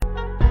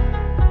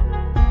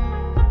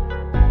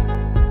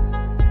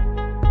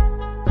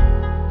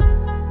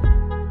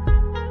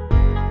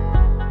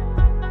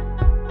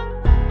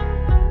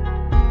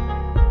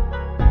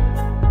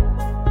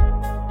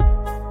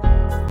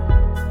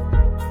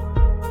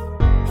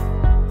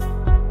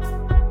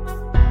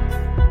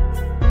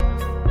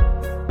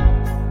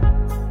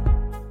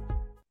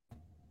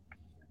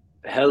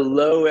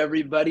Hello,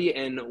 everybody,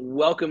 and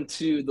welcome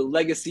to the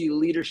Legacy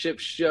Leadership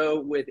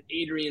Show with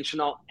Adrian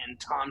Chenault and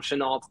Tom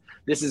Chenault.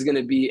 This is going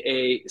to be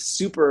a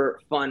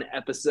super fun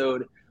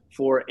episode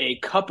for a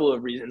couple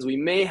of reasons. We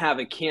may have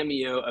a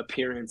cameo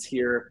appearance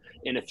here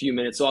in a few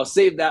minutes, so I'll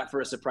save that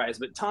for a surprise.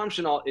 But Tom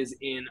Chenault is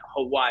in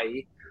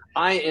Hawaii.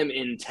 I am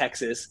in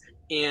Texas,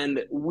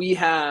 and we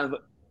have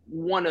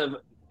one of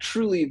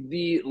truly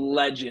the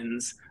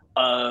legends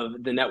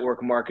of the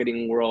network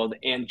marketing world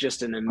and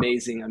just an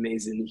amazing,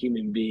 amazing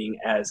human being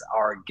as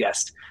our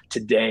guest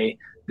today.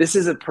 This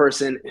is a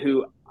person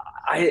who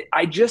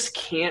I just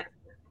can't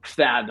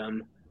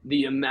fathom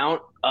the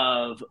amount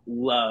of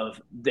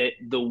love that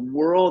the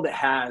world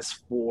has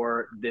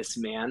for this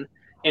man.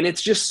 And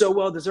it's just so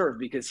well deserved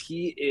because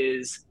he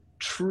is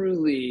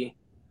truly,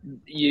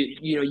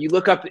 you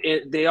look up,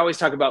 they always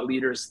talk about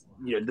leaders,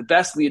 the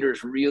best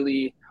leaders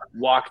really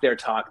walk their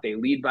talk. They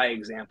lead by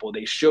example.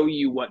 They show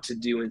you what to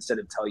do instead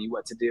of tell you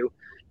what to do.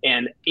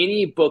 And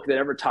any book that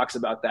ever talks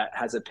about that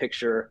has a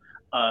picture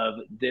of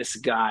this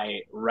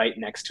guy right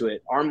next to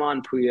it.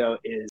 Armand Puyolt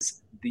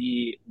is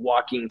the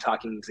walking,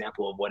 talking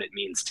example of what it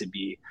means to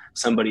be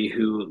somebody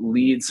who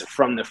leads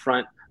from the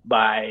front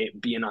by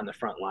being on the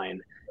front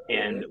line.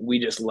 And we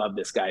just love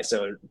this guy.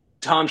 So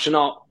Tom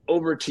Chenault,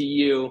 over to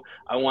you.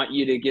 I want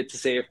you to get to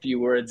say a few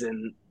words,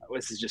 and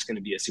this is just going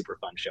to be a super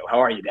fun show. How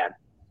are you, Dad?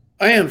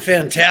 I am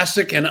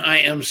fantastic, and I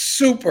am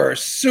super,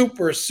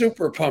 super,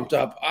 super pumped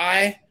up.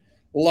 I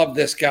love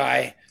this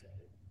guy.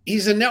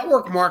 He's a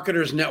network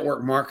marketer's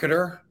network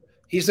marketer.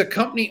 He's a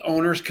company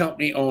owner's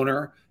company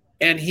owner,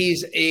 and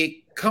he's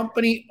a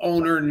company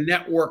owner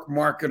network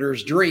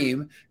marketer's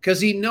dream because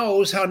he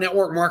knows how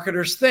network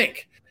marketers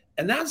think.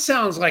 And that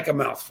sounds like a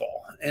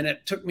mouthful, and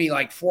it took me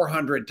like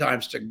 400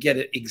 times to get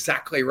it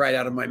exactly right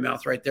out of my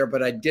mouth right there,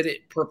 but I did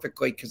it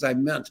perfectly because I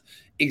meant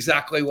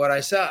exactly what I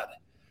said.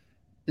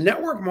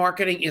 Network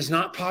marketing is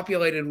not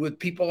populated with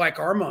people like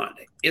Armand.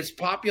 It's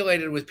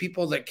populated with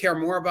people that care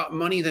more about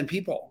money than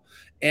people.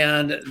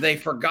 And they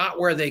forgot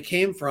where they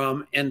came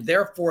from. And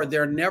therefore,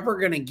 they're never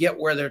going to get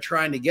where they're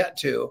trying to get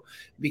to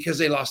because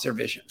they lost their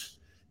vision.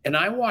 And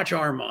I watch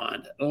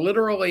Armand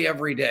literally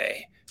every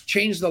day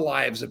change the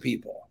lives of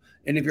people.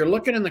 And if you're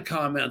looking in the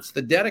comments,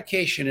 the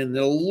dedication and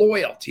the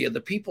loyalty of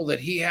the people that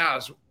he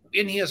has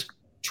in his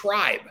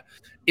tribe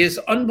is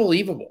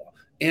unbelievable.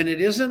 And it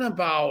isn't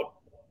about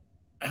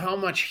how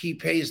much he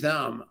pays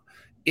them.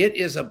 It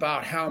is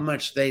about how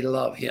much they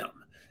love him.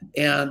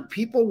 And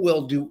people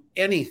will do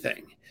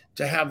anything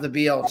to have the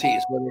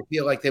BLTs where they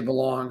feel like they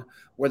belong,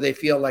 where they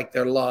feel like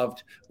they're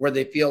loved, where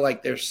they feel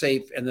like they're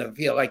safe, and they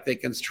feel like they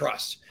can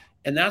trust.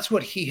 And that's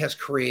what he has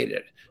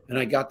created. And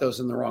I got those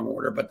in the wrong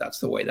order, but that's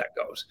the way that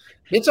goes.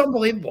 It's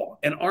unbelievable.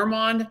 And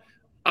Armand,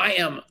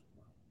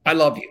 I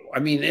love you. I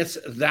mean, it's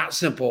that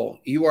simple.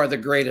 You are the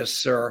greatest,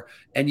 sir.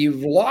 And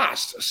you've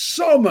lost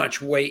so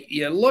much weight.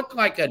 You look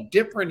like a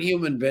different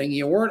human being.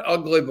 You weren't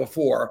ugly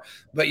before,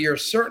 but you're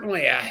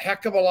certainly a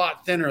heck of a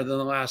lot thinner than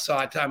the last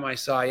time I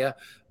saw you.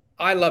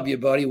 I love you,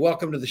 buddy.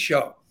 Welcome to the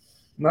show.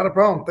 Not a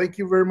problem. Thank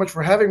you very much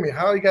for having me.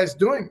 How are you guys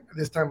doing at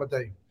this time of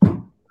day?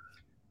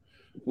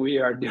 We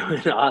are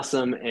doing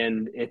awesome.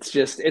 And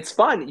it's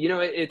fun.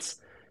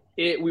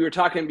 We were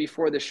talking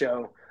before the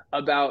show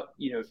about,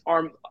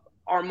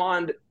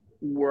 Armand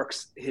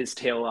works his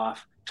tail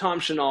off. Tom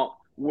Chenault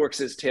works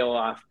his tail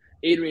off.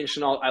 Adrian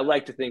Chenault, I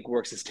like to think,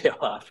 works his tail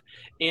off.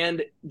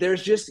 And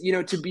there's just,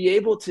 to be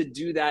able to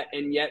do that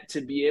and yet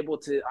to be able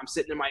to, I'm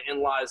sitting in my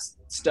in-laws'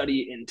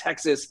 study in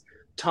Texas.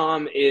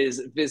 Tom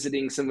is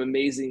visiting some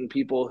amazing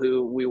people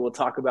who we will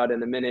talk about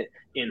in a minute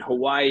in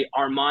Hawaii.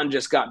 Armand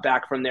just got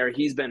back from there.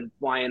 He's been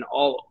flying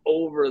all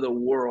over the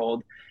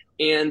world.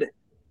 And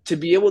to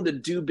be able to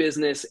do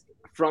business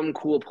from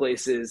cool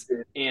places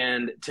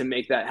and to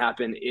make that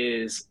happen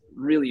is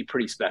really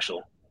pretty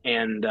special.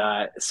 And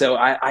so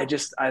I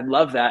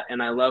love that.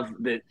 And I love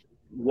that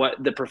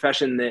what the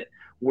profession that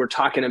we're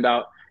talking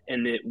about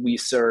and that we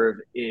serve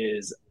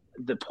is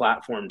the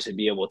platform to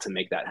be able to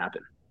make that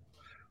happen.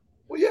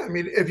 Well, yeah, I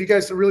mean, if you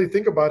guys really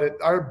think about it,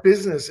 our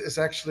business is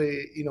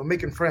actually,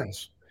 making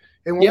friends.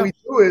 And what we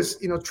do is,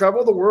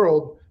 travel the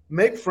world,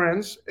 make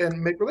friends,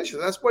 and make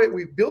relationships. That's why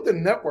we build a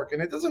network.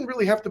 And it doesn't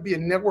really have to be a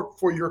network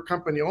for your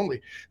company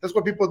only. That's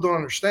what people don't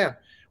understand.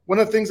 One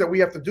of the things that we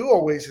have to do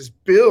always is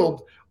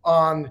build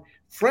on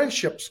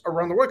friendships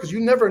around the world, because you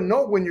never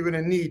know when you're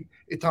going to need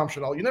a Tom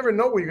Chenault. You never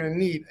know when you're going to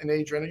need an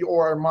Adrian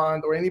or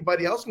Armand or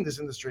anybody else in this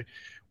industry.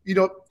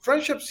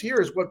 Friendships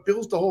here is what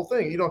builds the whole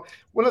thing.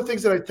 One of the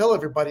things that I tell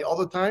everybody all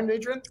the time,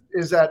 Adrian,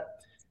 is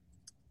that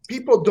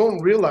people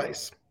don't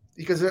realize,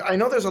 because I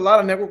know there's a lot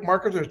of network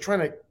marketers that are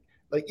trying to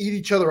eat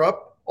each other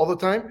up all the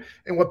time.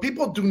 And what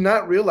people do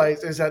not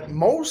realize is that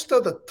most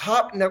of the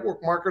top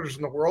network marketers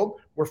in the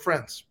world were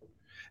friends.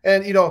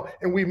 And,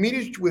 and we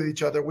meet with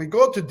each other. We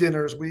go to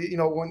dinners. We,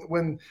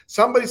 when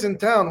somebody's in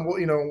town,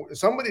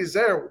 somebody's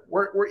there,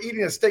 we're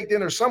eating a steak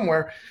dinner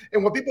somewhere.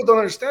 And what people don't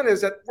understand is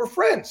that we're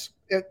friends.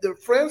 The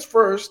friends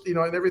first, and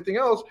everything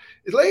else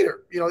is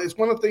later. It's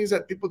one of the things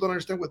that people don't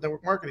understand with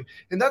network marketing.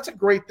 And that's a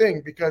great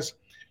thing, because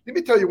let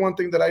me tell you one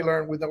thing that I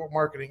learned with network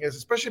marketing is,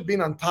 especially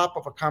being on top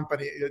of a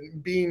company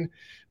and being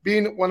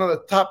one of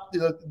the top,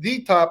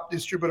 the top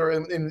distributor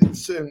in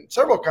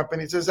several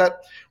companies, is that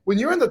when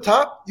you're in the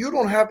top, you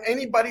don't have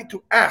anybody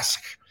to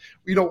ask.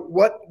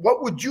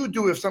 What would you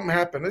do if something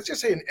happened? Let's just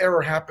say an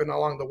error happened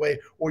along the way,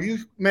 or you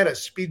met a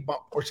speed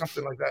bump or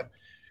something like that.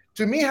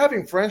 To me,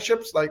 having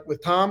friendships like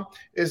with Tom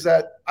is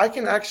that I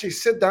can actually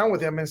sit down with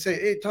him and say,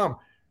 hey, Tom,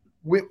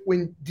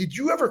 when did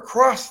you ever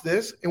cross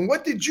this, and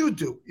what did you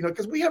do?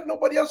 Because we have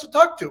nobody else to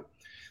talk to.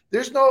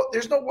 There's no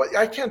way.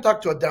 I can't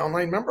talk to a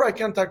downline member. I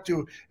can't talk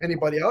to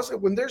anybody else.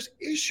 When there's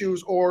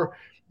issues or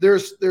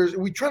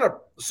we trying to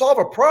solve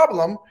a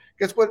problem,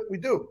 guess what we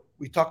do?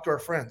 We talk to our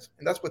friends,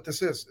 and that's what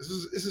this is.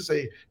 This is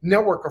a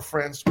network of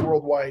friends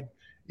worldwide,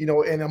 in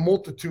a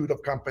multitude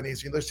of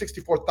companies. There's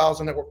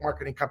 64,000 network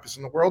marketing companies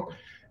in the world,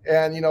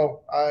 and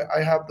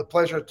I have the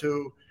pleasure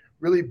to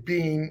really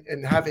being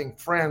and having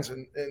friends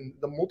in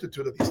the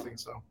multitude of these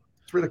things. So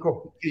it's really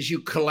cool. Because you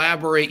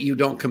collaborate, you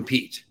don't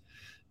compete.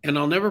 And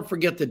I'll never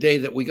forget the day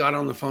that we got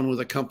on the phone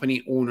with a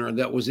company owner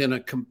that was in a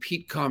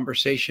compete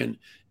conversation,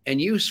 and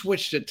you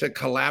switched it to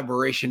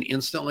collaboration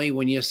instantly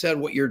when you said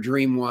what your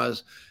dream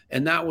was.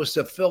 And that was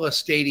to fill a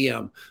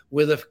stadium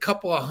with a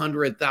couple of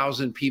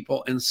 100,000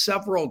 people in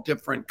several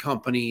different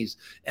companies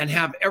and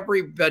have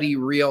everybody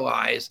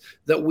realize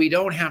that we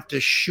don't have to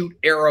shoot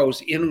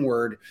arrows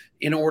inward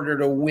in order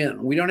to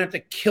win. We don't have to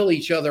kill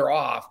each other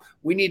off.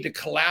 We need to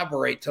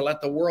collaborate to let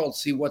the world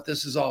see what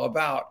this is all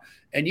about.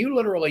 And you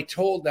literally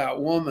told that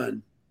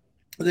woman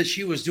that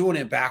she was doing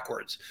it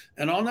backwards.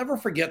 And I'll never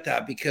forget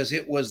that, because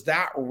it was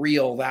that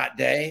real that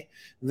day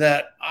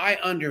that I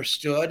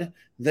understood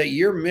that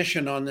your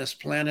mission on this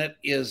planet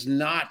is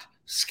not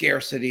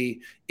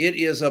scarcity. It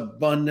is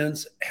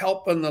abundance,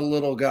 helping the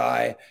little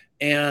guy,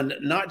 and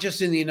not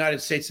just in the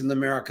United States and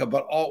America,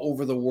 but all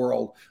over the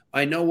world.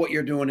 I know what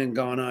you're doing in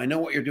Ghana. I know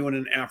what you're doing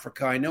in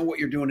Africa. I know what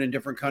you're doing in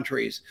different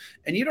countries.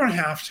 And you don't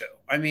have to.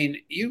 I mean,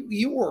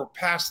 you were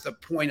past the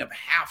point of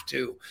have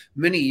to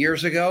many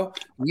years ago.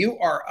 You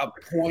are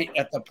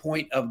at the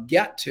point of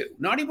get to,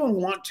 not even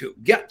want to,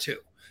 get to.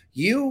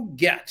 You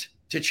get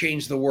to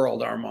change the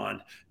world,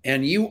 Armand,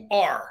 and you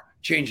are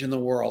changing the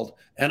world.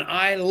 And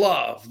I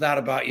love that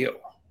about you.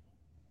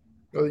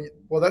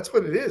 Well, that's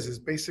what it is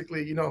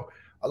basically,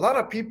 a lot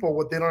of people,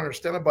 what they don't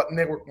understand about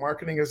network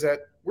marketing is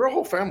that we're a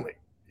whole family.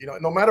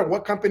 No matter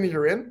what company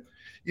you're in,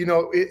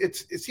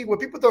 see, what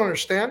people don't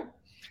understand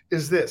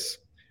is this.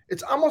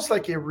 It's almost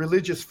like a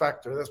religious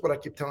factor. That's what I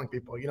keep telling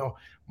people.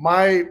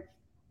 My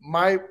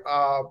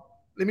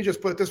let me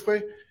just put it this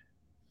way.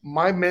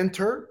 My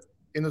mentor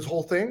in this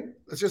whole thing,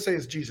 let's just say,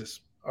 is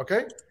Jesus.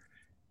 Okay.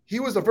 He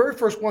was the very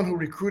first one who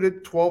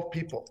recruited 12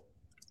 people.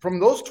 From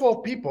those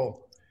 12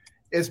 people,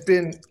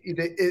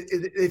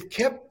 they've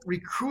kept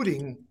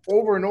recruiting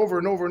over and over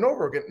and over and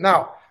over again.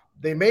 Now,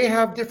 they may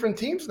have different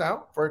teams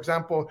now. For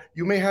example,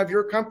 you may have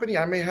your company,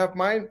 I may have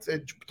mine,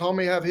 Tom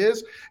may have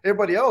his,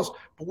 everybody else,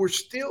 but we're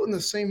still in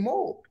the same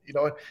mold.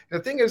 And the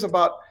thing is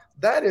about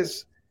that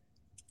is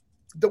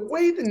the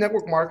way the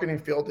network marketing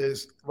field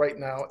is right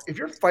now. If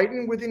you're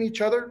fighting within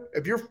each other,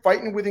 if you're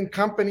fighting within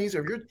companies,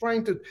 if you're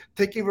trying to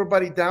take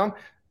everybody down,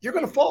 you're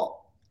going to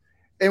fall.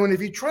 And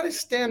if you try to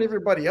stand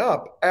everybody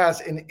up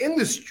as an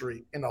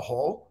industry in a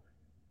whole,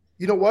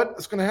 you know what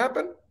is going to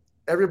happen?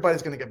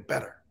 Everybody's going to get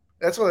better.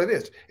 That's what it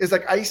is. It's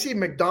like I see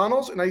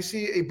McDonald's and I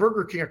see a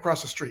Burger King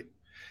across the street,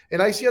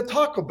 and I see a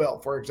Taco Bell,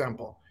 for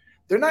example.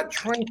 They're not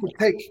trying to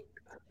take,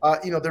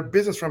 their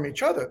business from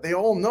each other. They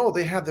all know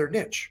they have their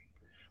niche,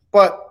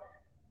 but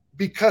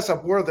because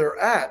of where they're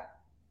at,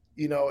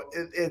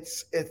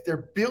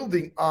 they're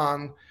building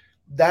on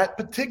that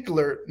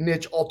particular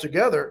niche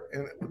altogether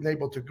and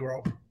able to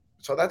grow.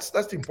 So that's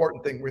the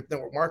important thing with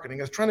network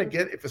marketing, is trying to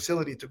get a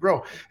facility to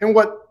grow. And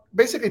what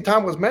basically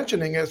Tom was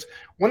mentioning is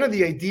one of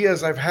the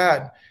ideas I've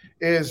had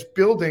is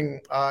building,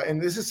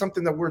 and this is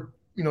something that we're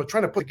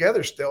trying to put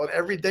together still, and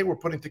every day we're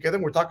putting together,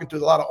 and we're talking to a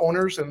lot of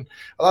owners and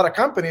a lot of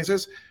companies,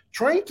 is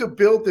trying to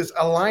build this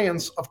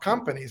alliance of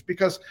companies,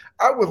 because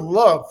I would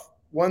love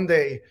one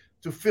day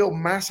to fill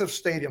massive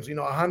stadiums,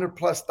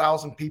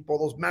 100,000+ people,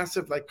 those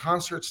massive like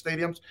concert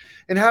stadiums,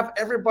 and have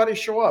everybody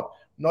show up.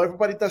 No,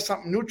 everybody does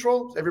something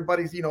neutral.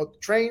 Everybody,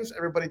 trains,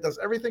 everybody does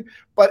everything,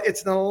 but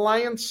it's an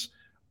alliance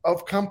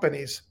of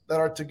companies that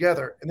are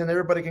together, and then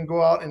everybody can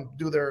go out and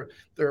do their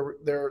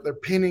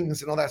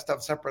pinnings and all that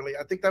stuff separately.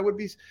 I think that would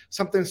be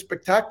something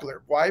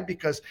spectacular. Why?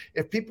 Because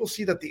if people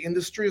see that the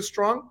industry is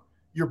strong,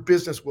 your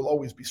business will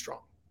always be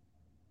strong.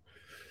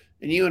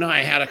 And you and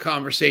I had a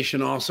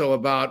conversation also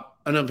about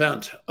an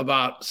event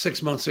about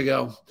 6 months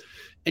ago,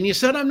 and you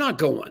said, I'm not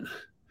going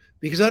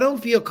because I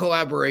don't feel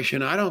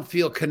collaboration. I don't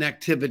feel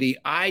connectivity.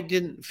 I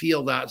didn't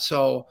feel that.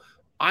 So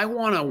I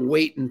want to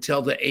wait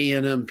until the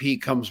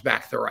ANMP comes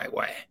back the right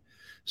way.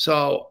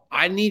 So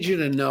I need you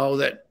to know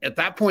that at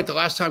that point, the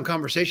last time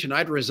conversation,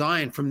 I'd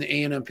resigned from the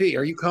ANMP.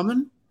 Are you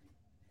coming?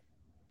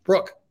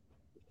 Brooke?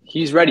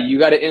 He's ready. You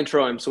got to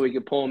intro him so we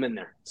can pull him in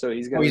there. So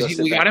he's going to go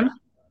sit we back got him? down.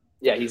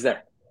 Yeah, he's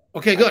there.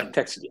 Okay, good. I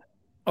texted you.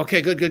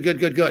 Okay,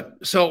 good.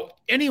 So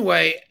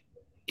anyway,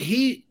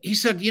 he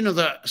said,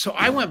 so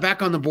I went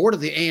back on the board of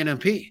the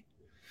ANMP.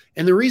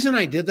 And the reason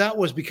I did that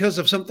was because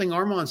of something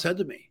Armand said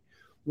to me,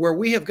 where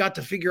we have got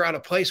to figure out a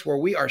place where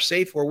we are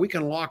safe, where we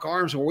can lock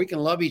arms, where we can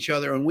love each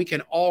other, and we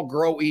can all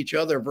grow each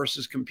other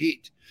versus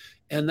compete.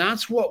 And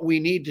that's what we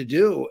need to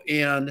do.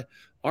 And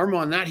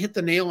Armand, that hit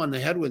the nail on the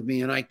head with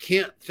me. And I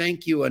can't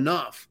thank you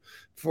enough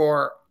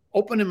for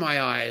opening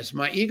my eyes.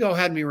 My ego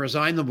had me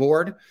resign the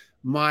board.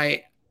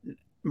 My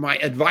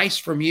advice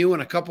from you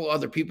and a couple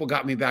other people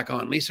got me back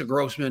on. Lisa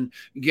Grossman,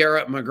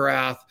 Garrett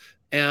McGrath,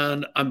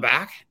 and I'm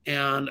back.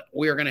 And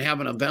we are going to have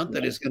an event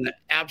that is going to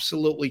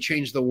absolutely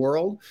change the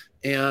world.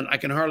 And I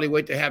can hardly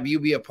wait to have you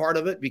be a part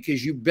of it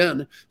because you've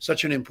been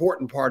such an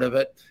important part of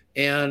it.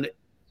 And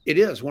it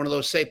is one of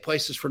those safe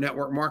places for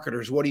network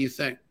marketers. What do you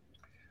think?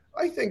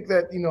 I think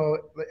that,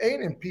 the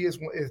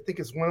ANMP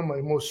is one of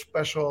my most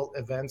special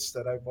events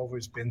that I've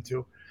always been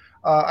to.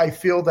 I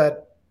feel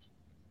that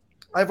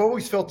I've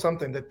always felt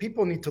something that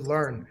people need to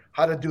learn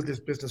how to do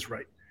this business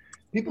right.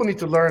 People need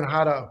to learn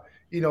how to,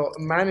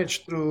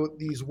 manage through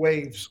these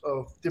waves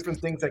of different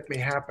things that may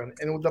happen.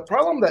 And the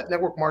problem that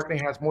network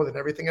marketing has more than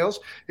everything else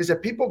is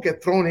that people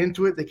get thrown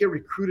into it. They get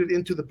recruited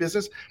into the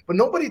business, but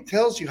nobody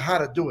tells you how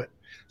to do it.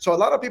 So a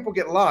lot of people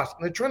get lost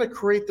and they're trying to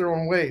create their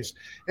own ways.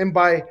 And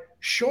by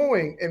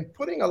showing and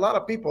putting a lot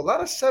of people, a lot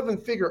of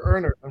seven-figure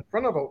earners in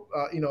front of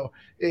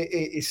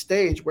a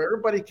stage where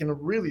everybody can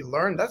really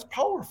learn, that's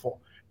powerful.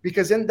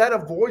 Because then that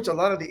avoids a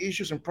lot of the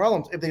issues and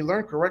problems if they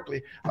learn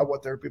correctly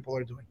what their people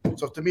are doing.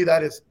 So to me,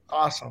 that is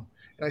awesome.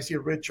 And I see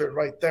Richard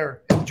right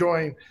there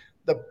enjoying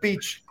the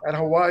beach at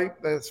Hawaii.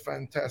 That's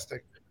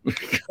fantastic.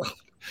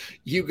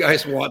 You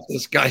guys want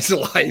this guy's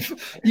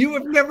life. You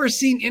have never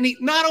seen any.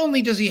 Not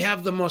only does he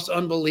have the most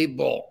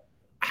unbelievable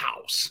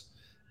house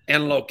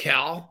and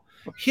locale,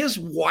 his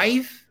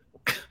wife,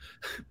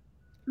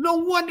 no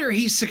wonder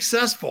he's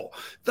successful.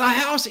 The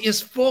house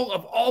is full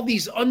of all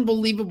these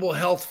unbelievable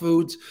health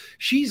foods.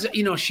 She's,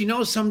 she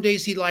knows some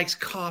days he likes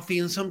coffee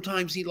and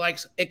sometimes he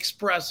likes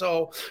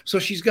espresso. So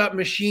she's got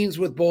machines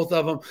with both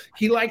of them.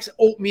 He likes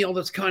oatmeal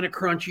that's kind of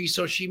crunchy.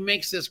 So she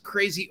makes this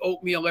crazy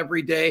oatmeal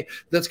every day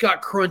that's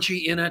got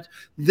crunchy in it.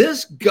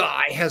 This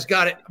guy has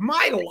got it.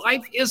 My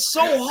life is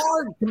so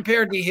hard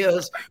compared to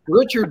his.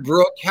 Richard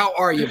Brooke, how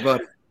are you,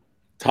 buddy?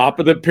 Top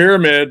of the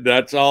pyramid.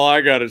 That's all I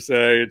got to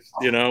say. It's,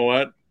 you know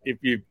what? If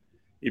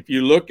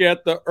you look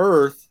at the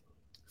Earth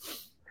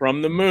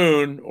from the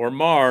moon or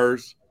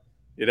Mars,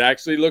 it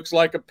actually looks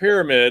like a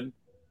pyramid,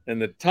 and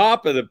the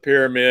top of the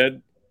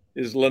pyramid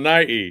is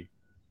Lanai.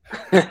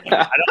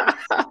 I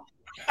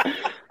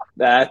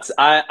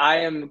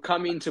am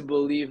coming to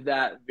believe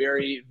that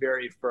very,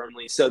 very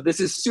firmly. So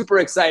this is super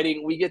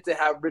exciting. We get to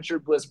have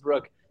Richard Bliss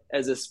Brooke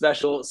as a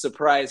special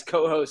surprise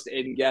co-host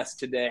and guest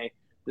today.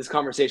 This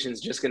conversation is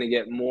just going to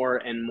get more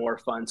and more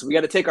fun. So we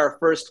got to take our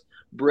first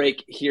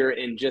break here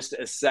in just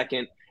a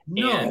second.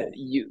 No. And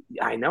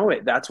I know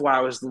it. That's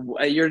why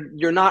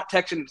you're not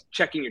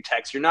checking your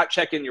text. You're not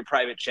checking your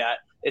private chat.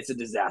 It's a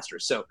disaster.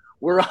 So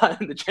we're on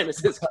the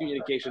Genesis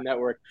Communication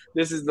Network.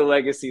 This is the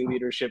Legacy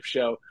Leadership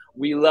Show.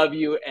 We love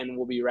you, and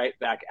we'll be right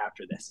back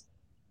after this.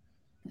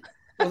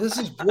 Well, this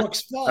is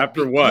Brooke's fault.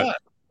 After what?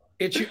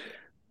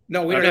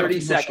 No, we don't have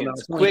 30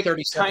 seconds. Quick,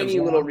 30 seconds tiny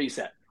little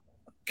reset.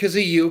 Because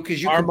of you.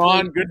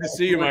 Armand, good to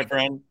see you, my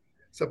friend.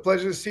 It's a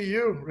pleasure to see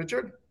you,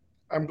 Richard.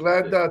 I'm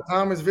glad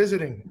Tom is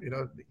visiting.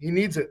 He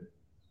needs it.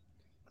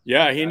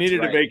 Yeah, he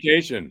needed a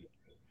vacation.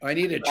 I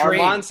need a train.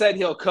 Armand said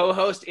he'll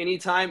co-host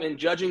anytime, and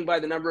judging by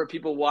the number of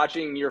people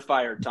watching, you're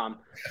fired, Tom.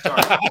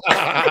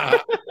 Sorry.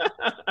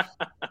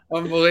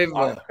 Unbelievable.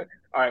 All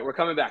right, we're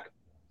coming back.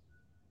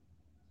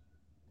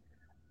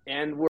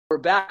 And we're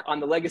back on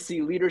the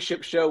Legacy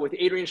Leadership Show with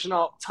Adrian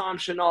Chenault, Tom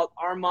Chenault,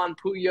 Armand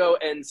Puyolt,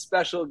 and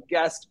special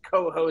guest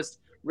co-host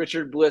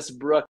Richard Bliss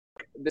Brooke.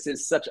 This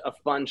is such a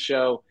fun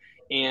show.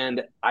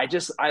 And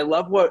I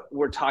love what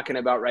we're talking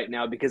about right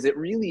now because it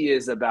really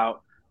is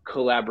about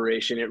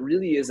collaboration. It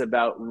really is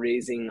about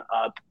raising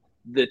up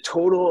the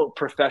total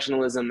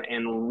professionalism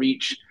and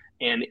reach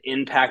and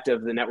impact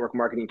of the network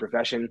marketing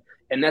profession.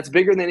 And that's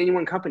bigger than any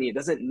one company. It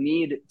doesn't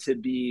need to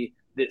be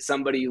that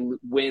somebody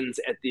wins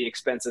at the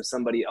expense of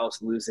somebody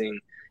else losing.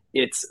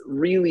 It's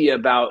really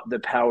about the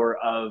power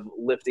of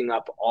lifting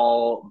up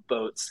all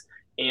boats.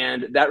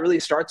 And that really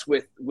starts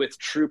with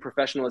true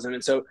professionalism.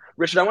 And so,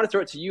 Richard, I want to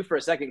throw it to you for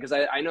a second, because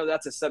I know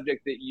that's a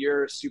subject that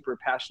you're super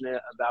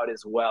passionate about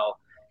as well.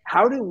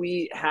 How do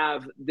we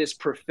have this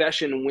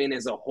profession win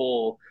as a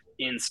whole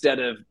instead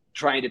of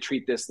trying to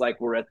treat this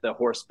like we're at the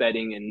horse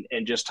betting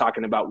and just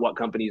talking about what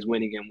company's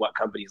winning and what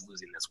company's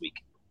losing this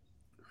week?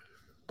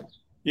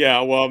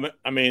 Yeah, well,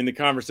 I mean, the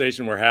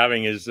conversation we're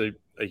having is a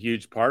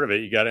huge part of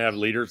it. You got to have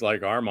leaders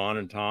like Armand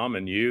and Tom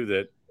and you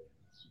that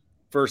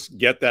first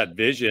get that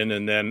vision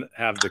and then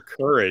have the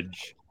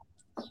courage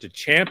to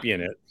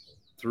champion it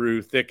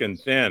through thick and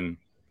thin,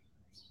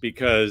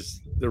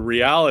 because the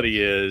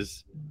reality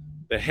is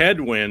the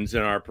headwinds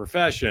in our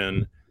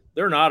profession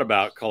they're not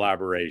about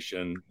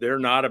collaboration. They're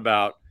not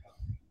about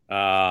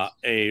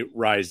a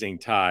rising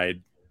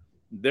tide.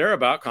 They're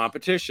about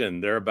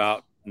competition. They're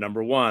about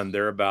number one.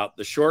 They're about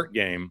the short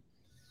game.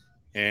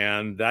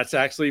 And that's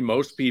actually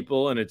most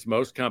people, and it's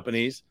most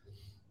companies.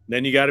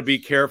 Then you got to be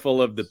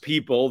careful of the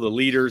people, the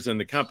leaders and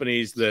the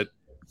companies that,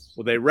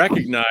 well, they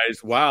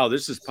recognize, wow,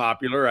 this is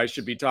popular. I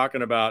should be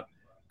talking about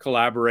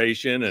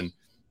collaboration, and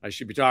I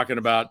should be talking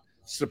about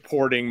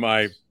supporting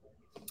my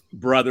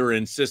brother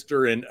and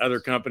sister in other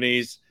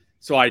companies.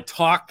 So I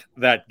talk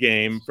that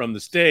game from the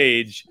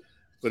stage,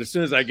 but as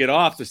soon as I get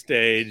off the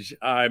stage,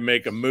 I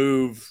make a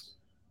move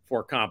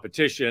for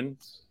competition.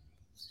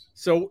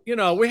 So,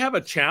 we have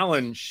a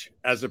challenge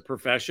as a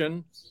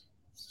profession,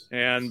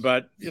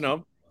 but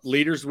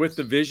leaders with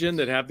the vision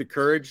that have the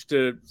courage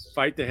to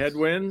fight the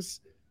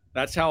headwinds,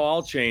 that's how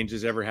all change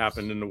has ever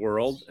happened in the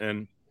world.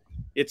 And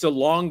it's a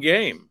long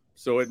game.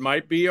 So it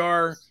might be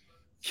our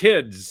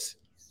kids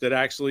that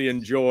actually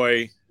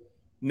enjoy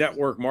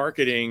network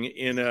marketing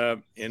in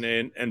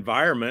an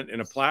environment,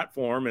 in a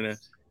platform, in a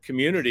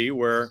community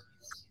where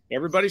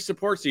everybody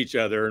supports each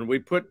other. And we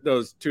put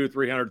those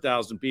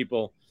 200,000-300,000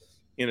 people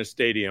in a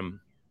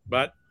stadium,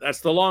 but that's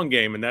the long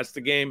game. And that's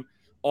the game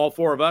all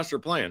four of us are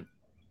playing.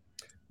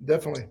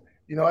 Definitely.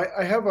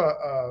 I have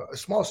a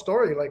small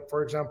story. Like,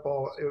 for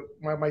example,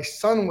 my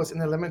son was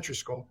in elementary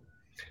school,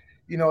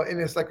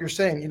 and it's like you're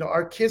saying,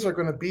 our kids are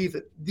going to be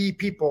the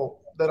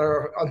people that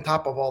are on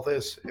top of all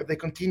this if they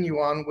continue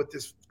on with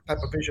this type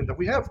of vision that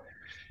we have,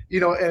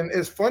 and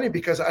it's funny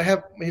because I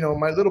have,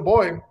 my little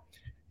boy,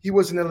 he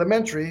was in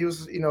elementary, he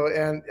was,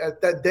 and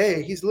at that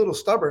day, he's a little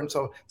stubborn.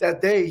 So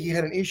that day he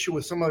had an issue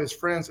with some of his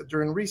friends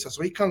during recess.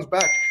 So he comes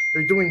back,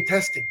 they're doing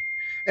testing.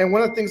 And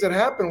one of the things that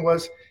happened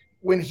was,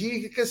 when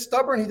he gets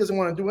stubborn, he doesn't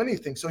want to do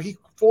anything. So he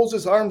folds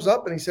his arms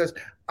up and he says,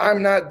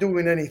 I'm not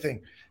doing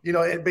anything.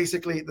 And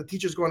basically the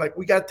teacher's going like,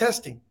 we got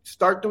testing.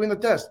 Start doing the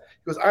test.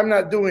 He goes, I'm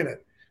not doing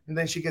it. And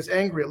then she gets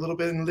angry a little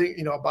bit,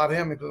 about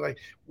him. He goes like,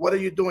 what are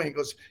you doing? He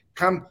goes,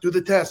 come do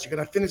the test. You're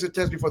going to finish the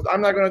test before. I'm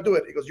not going to do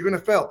it. He goes, you're going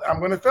to fail. I'm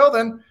going to fail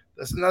then.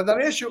 That's not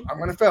an issue. I'm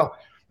going to fail.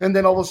 And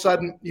then all of a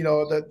sudden,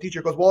 the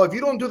teacher goes, well, if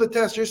you don't do the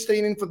test, you're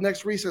staying in for the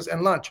next recess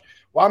and lunch.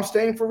 Well, I'm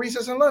staying for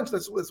recess and lunch.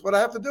 That's what I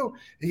have to do.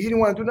 And he didn't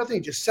want to do nothing.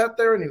 He just sat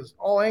there and he was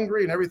all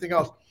angry and everything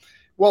else.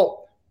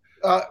 Well,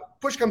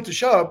 push comes to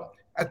shove.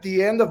 At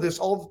the end of this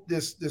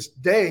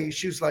day,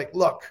 she was like,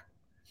 look,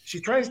 she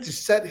tries to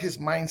set his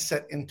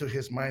mindset into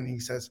his mind. He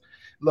says,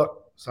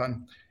 look,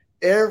 son,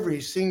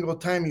 every single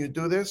time you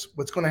do this,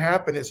 what's going to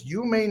happen is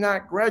you may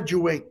not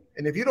graduate.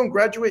 And if you don't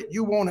graduate,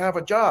 you won't have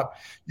a job.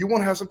 You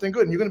won't have something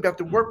good. And you're going to have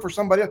to work for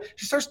somebody else.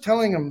 She starts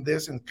telling him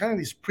this and kind of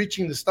he's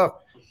preaching this stuff.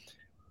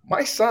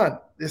 My son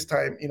this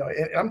time, and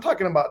I'm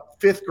talking about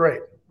 5th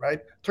grade, right?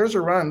 Turns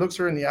around, looks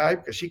her in the eye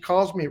because she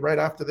calls me right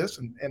after this.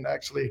 And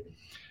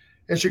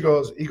he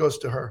goes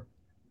to her,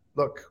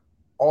 look,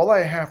 all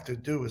I have to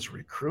do is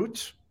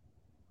recruit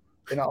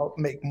and I'll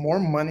make more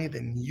money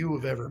than you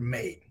have ever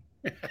made.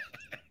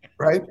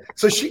 Right.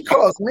 So she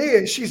calls me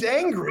and she's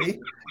angry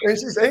and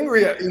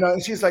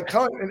she's like,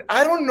 and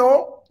I don't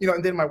know,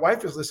 and then my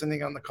wife is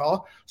listening on the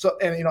call. So,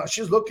 and,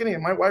 she's looking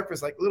and my wife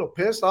is like a little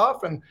pissed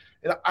off and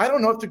I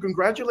don't know if to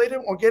congratulate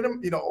him or get him,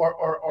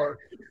 or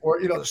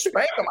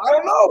spank him. I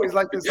don't know. He's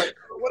like, what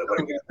are we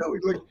going to do?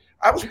 He's like,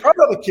 I was proud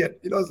of the kid.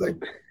 It's like,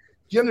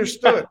 he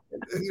understood.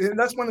 And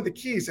that's one of the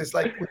keys. It's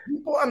like when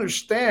people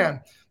understand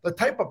the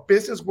type of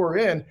business we're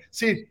in,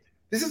 see,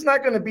 this is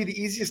not going to be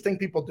the easiest thing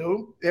people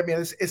do. I mean,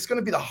 it's going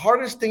to be the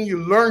hardest thing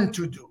you learn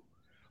to do.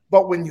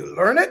 But when you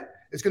learn it,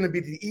 it's going to be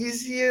the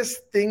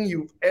easiest thing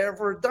you've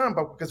ever done.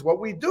 But because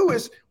what we do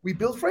is we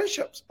build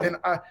friendships. And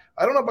I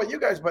don't know about you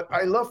guys, but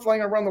I love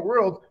flying around the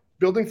world,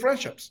 building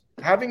friendships,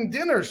 having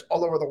dinners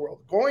all over the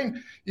world,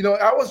 going,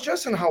 I was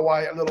just in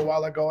Hawaii a little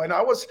while ago. And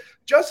I was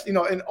just, in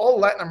all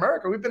Latin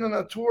America. We've been on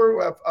a tour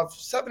of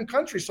 7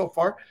 countries so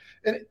far.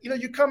 And,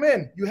 you come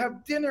in, you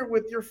have dinner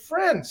with your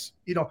friends.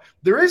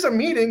 There is a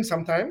meeting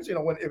sometimes,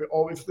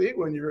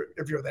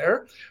 if you're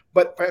there,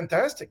 but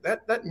fantastic.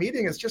 That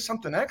meeting is just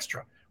something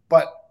extra.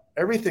 But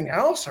everything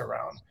else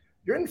around,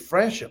 you're in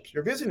friendships,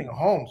 you're visiting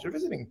homes, you're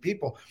visiting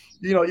people,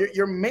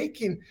 you're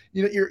making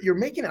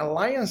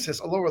alliances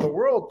all over the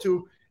world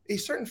to a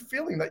certain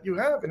feeling that you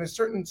have in a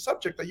certain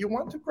subject that you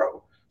want to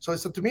grow. So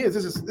to me,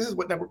 this is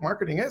what network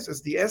marketing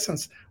is the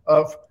essence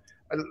of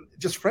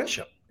just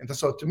friendship. And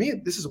so to me,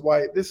 this is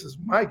why this is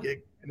my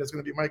gig, and it's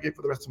going to be my gig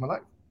for the rest of my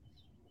life.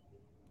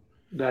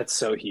 That's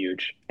so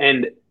huge.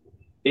 And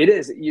it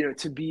is,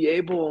 to be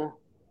able,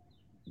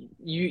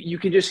 you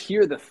can just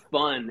hear the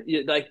fun,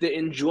 like the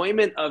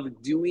enjoyment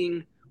of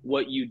doing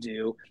what you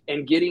do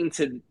and getting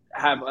to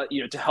have,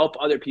 to help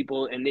other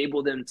people,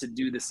 enable them to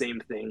do the same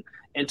thing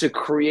and to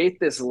create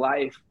this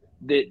life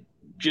that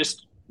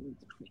just,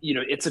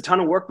 it's a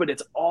ton of work, but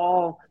it's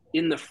all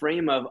in the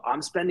frame of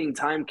I'm spending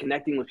time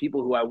connecting with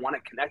people who I want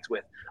to connect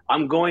with.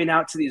 I'm going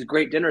out to these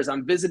great dinners.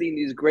 I'm visiting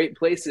these great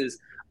places.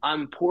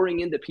 I'm pouring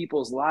into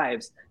people's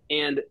lives.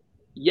 And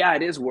Yeah,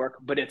 it is work,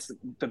 but it's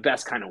the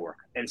best kind of work.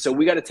 And so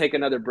we got to take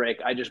another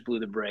break. I just blew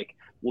the break.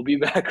 We'll be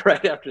back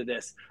right after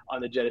this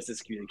on the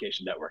Genesis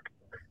Communication Network.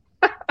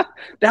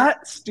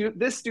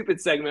 This stupid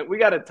segment, we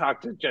got to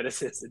talk to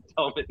Genesis and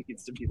tell them it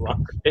needs to be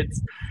longer.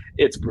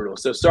 It's brutal.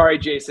 So sorry,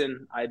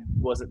 Jason, I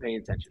wasn't paying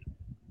attention.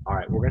 All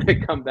right, we're going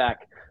to come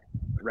back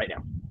right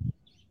now.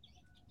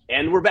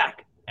 And we're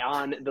back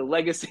on the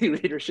Legacy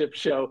Leadership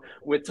Show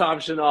with Tom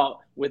Chenault,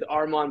 with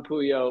Armand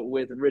Puyolt,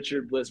 with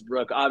Richard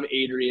Blissbrook. I'm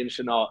Adrian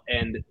Chenault,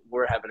 and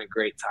we're having a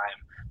great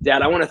time.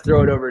 Dad, I want to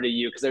throw it over to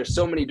you because there's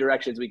so many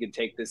directions we can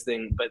take this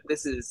thing, but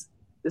this is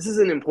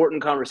an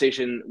important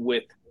conversation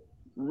with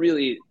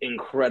really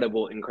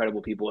incredible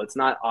people. It's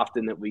not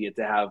often that we get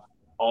to have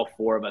all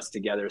four of us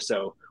together.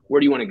 So where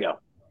do you want to go?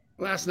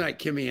 Last night,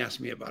 Kimmy asked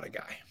me about a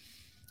guy.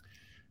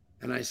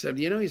 And I said,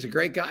 he's a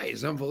great guy.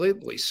 He's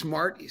unbelievably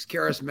smart. He's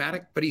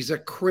charismatic, but he's a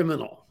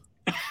criminal.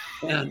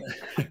 And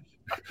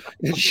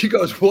she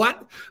goes,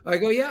 what? I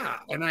go, yeah.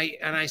 And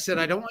I said,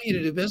 I don't want you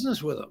to do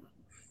business with him.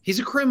 He's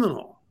a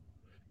criminal.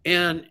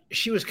 And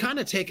she was kind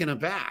of taken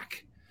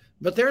aback.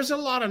 But there's a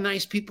lot of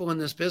nice people in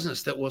this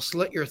business that will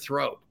slit your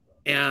throat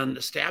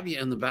and stab you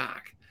in the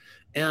back.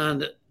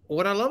 And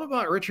what I love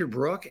about Richard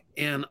Brooke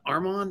and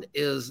Armand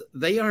is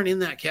they aren't in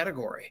that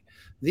category.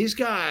 These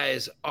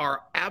guys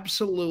are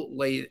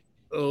absolutely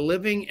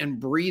living and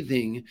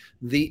breathing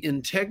the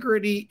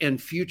integrity and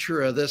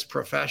future of this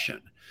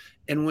profession.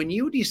 And when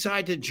you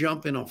decide to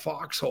jump in a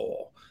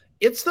foxhole,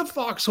 it's the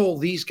foxhole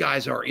these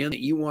guys are in that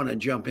you want to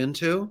jump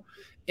into.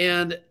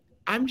 And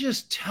I'm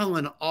just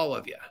telling all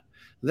of you,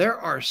 there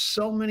are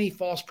so many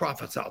false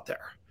prophets out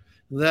there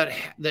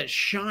that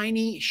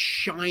shiny,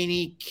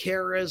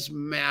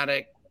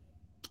 charismatic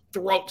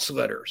throat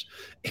slitters.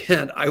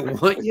 And I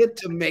want you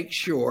to make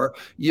sure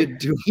you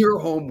do your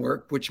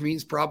homework, which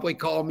means probably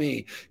call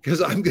me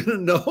because I'm going to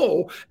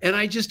know. And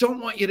I just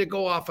don't want you to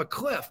go off a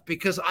cliff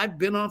because I've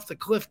been off the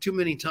cliff too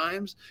many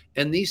times.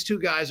 And these two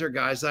guys are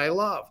guys I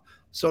love.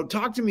 So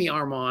talk to me,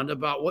 Armand,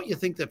 about what you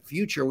think the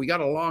future. We got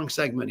a long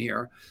segment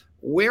here.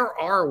 Where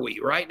are we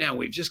right now?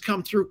 We've just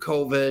come through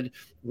COVID.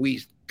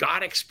 We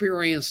got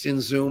experienced in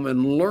Zoom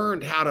and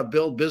learned how to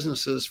build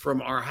businesses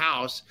from our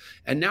house.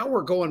 And now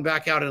we're going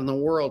back out in the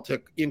world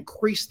to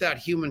increase that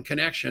human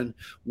connection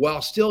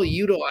while still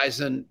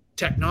utilizing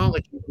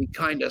technology we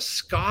kind of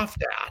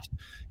scoffed at.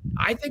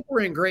 I think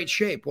we're in great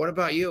shape. What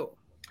about you?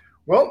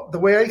 Well, the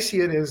way I see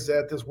it is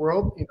that this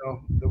world,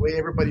 the way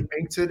everybody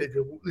paints it, if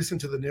you listen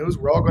to the news,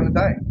 we're all going to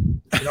die.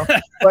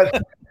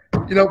 But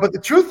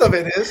the truth of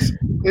it is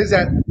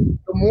that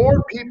the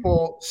more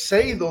people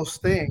say those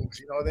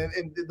things,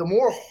 and the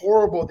more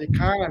horrible the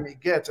economy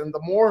gets and the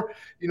more,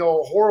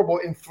 horrible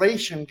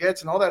inflation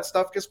gets and all that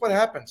stuff, guess what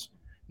happens?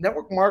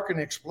 Network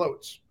marketing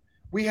explodes.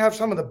 We have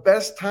some of the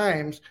best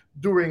times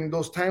during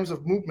those times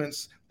of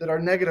movements that are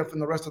negative in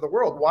the rest of the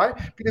world. Why?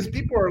 Because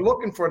people are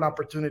looking for an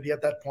opportunity at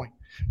that point.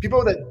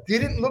 People that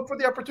didn't look for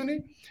the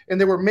opportunity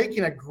and they were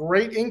making a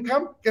great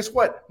income, guess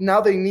what? Now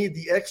they need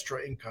the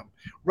extra income.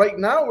 Right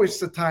now is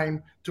the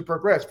time to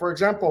progress. For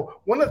example,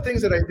 one of the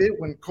things that I did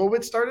when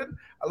COVID started,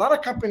 a lot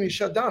of companies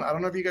shut down. I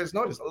don't know if you guys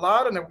noticed, a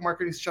lot of network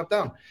marketing shut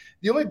down.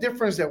 The only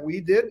difference that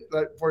we did,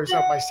 for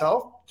example,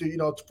 myself,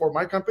 for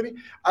my company,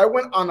 I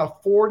went on a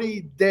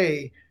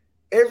 40-day,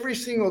 every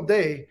single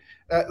day,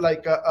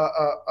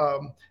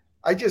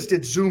 I just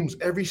did Zooms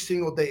every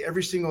single day.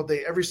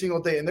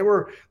 And they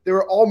were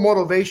all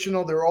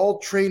motivational. They were all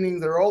training.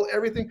 They're all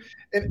everything.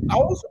 And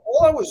all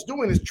I was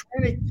doing is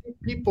trying to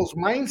keep people's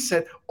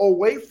mindset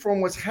away from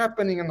what's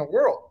happening in the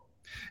world.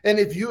 And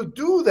if you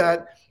do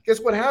that, guess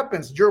what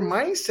happens? Your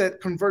mindset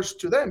converts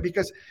to them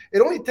because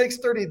it only takes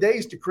 30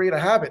 days to create a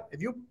habit.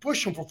 If you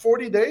push them for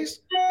 40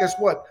 days, guess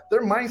what?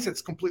 Their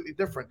mindset's completely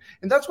different.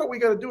 And that's what we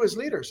got to do as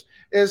leaders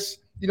is,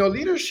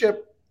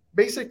 leadership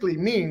basically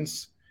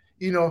means,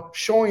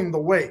 showing the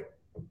way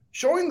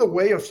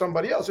of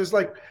somebody else. It's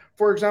like,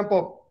 for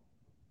example,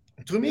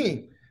 to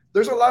me,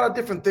 there's a lot of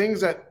different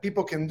things that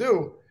people can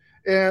do.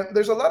 And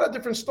there's a lot of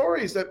different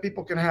stories that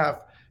people can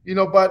have,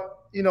 but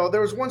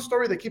there was one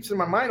story that keeps in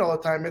my mind all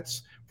the time.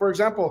 It's, for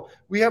example,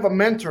 we have a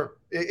mentor,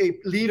 a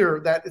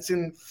leader that is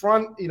in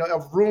front,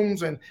 of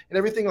rooms and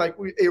everything, like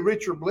a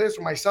Richard Bliss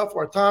or myself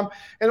or Tom.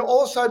 And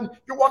all of a sudden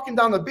you're walking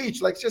down the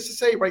beach, like just to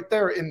say right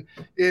there in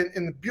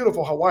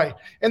beautiful Hawaii.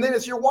 And then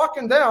as you're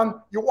walking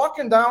down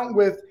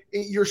with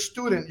your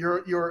student,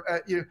 you're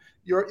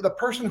the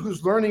person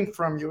who's learning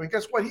from you. And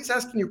guess what? He's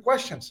asking you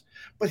questions,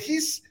 but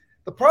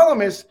the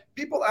problem is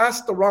people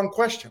ask the wrong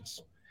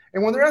questions.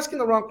 And when they're asking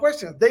the wrong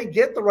questions, they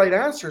get the right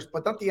answers,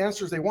 but not the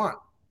answers they want,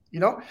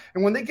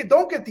 And when they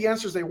don't get the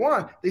answers they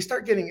want, they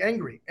start getting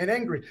angry.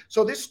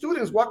 So this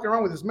student is walking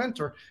around with his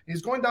mentor, and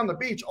he's going down the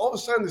beach. All of a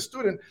sudden, the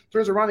student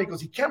turns around and he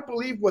goes, he can't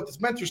believe what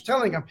this mentor's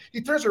telling him. He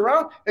turns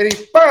around and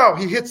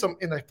he hits him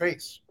in the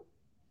face.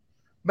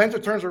 Mentor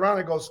turns around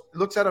and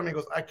looks at him and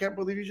goes, I can't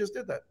believe you just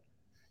did that.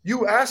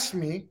 You asked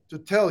me to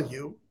tell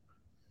you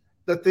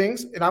the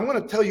things, and I'm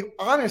going to tell you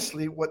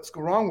honestly what's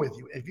wrong with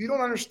you. If you don't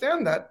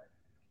understand that,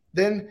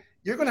 then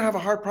you're going to have a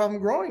hard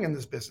problem growing in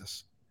this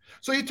business.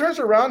 So he turns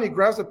around, he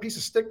grabs a piece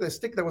of stick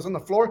that was on the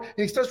floor, and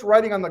he starts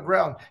writing on the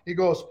ground. He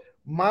goes,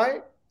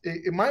 my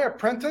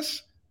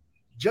apprentice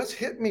just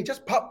hit me,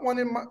 just popped one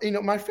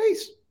in my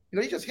face.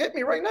 He just hit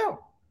me right now.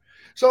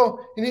 So,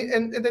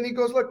 and then he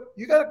goes, look,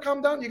 you got to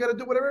calm down. You got to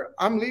do whatever.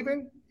 I'm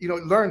leaving,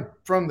 learn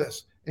from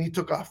this. And he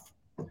took off.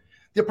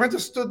 The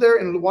apprentice stood there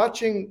and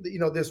watching,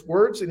 this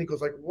words, and he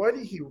goes like, why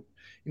did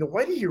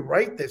he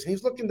write this? And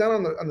he's looking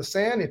down on the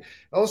sand, and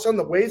all of a sudden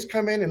the waves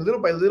come in, and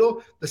little by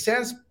little, the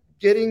sand's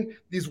getting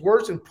these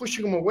words and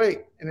pushing them away,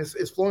 and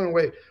it's flowing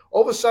away.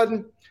 All of a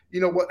sudden,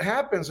 what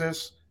happens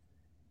is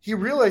he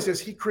realizes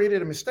he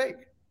created a mistake,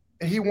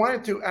 and he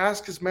wanted to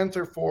ask his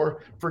mentor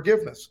for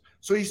forgiveness.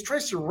 So he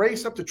tries to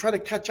race up to try to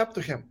catch up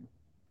to him.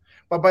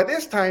 But by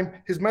this time,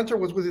 his mentor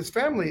was with his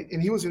family,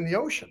 and he was in the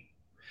ocean.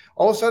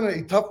 All of a sudden,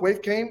 a tough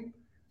wave came.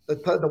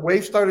 The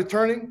wave started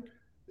turning,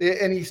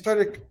 and he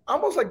started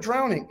almost like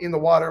drowning in the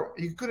water.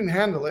 He couldn't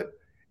handle it.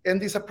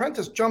 And this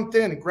apprentice jumped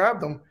in and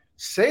grabbed him,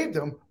 saved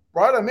him,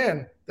 brought him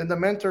in. Then the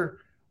mentor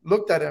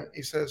looked at him.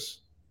 He says,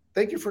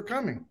 thank you for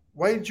coming.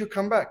 Why did you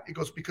come back? He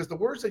goes, because the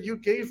words that you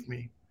gave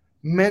me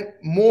meant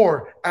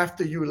more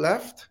after you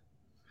left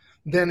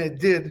than it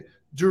did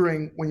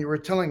during when you were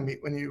telling me,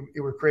 when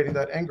you were creating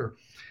that anger.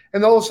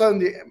 And all of a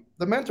sudden,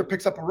 the mentor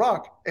picks up a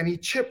rock, and he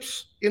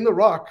chips in the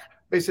rock,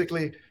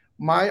 basically,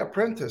 my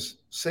apprentice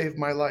saved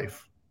my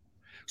life.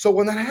 So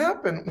when that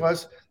happened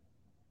was,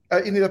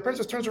 the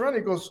apprentice turns around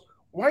and he goes,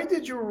 why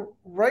did you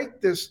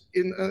write this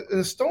in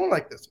a stone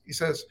like this? He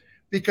says,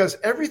 because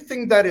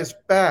everything that is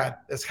bad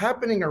that's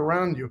happening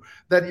around you,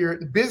 that your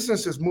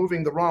business is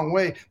moving the wrong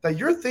way, that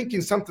you're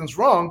thinking something's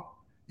wrong,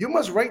 you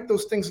must write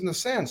those things in the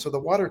sand so the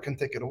water can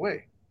take it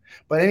away.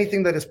 But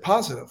anything that is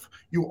positive,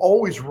 you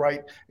always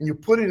write and you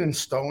put it in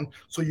stone,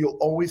 so you'll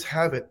always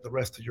have it the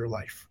rest of your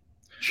life.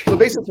 So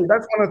basically,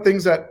 that's one of the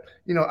things that,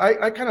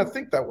 I kind of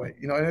think that way,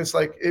 and it's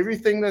like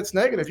everything that's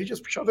negative, you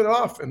just shove it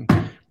off and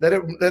let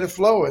it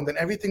flow. And then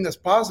everything that's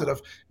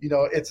positive,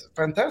 it's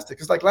fantastic.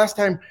 It's like last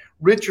time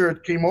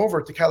Richard came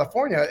over to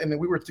California and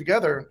we were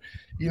together,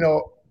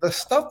 the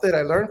stuff that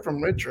I learned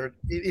from Richard,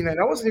 and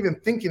I wasn't even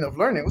thinking of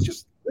learning, I was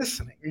just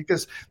listening,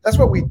 because that's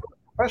what we do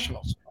as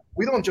professionals.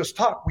 We don't just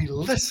talk, we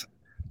listen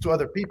to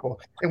other people,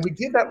 and we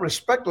give that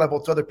respect level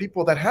to other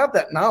people that have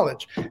that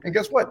knowledge. And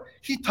guess what?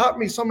 He taught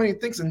me so many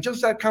things in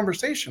just that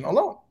conversation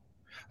alone.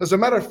 As a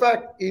matter of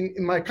fact,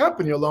 in my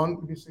company alone,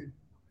 let me see.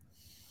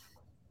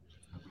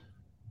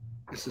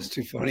 This is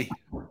too funny.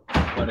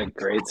 What a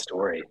great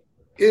story.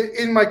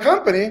 In my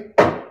company,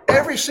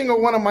 every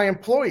single one of my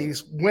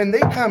employees, when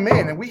they come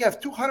in, and we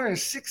have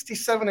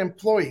 267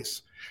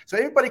 employees, so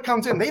everybody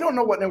comes in, they don't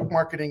know what network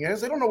marketing is,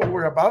 they don't know what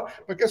we're about,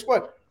 but guess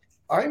what?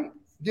 I'm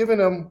giving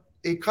them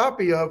a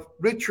copy of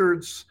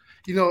Richard's,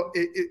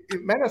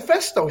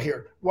 manifesto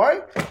here.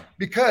 Why?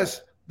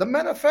 Because the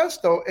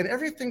manifesto and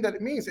everything that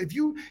it means, if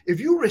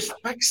you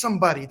respect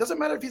somebody, it doesn't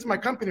matter if he's my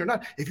company or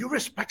not, if you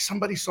respect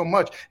somebody so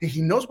much and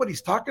he knows what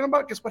he's talking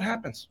about, guess what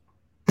happens?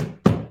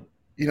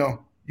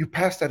 You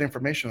pass that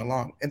information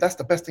along, and that's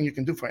the best thing you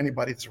can do for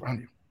anybody that's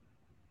around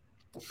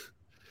you.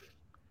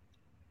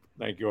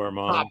 Thank you,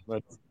 Armand.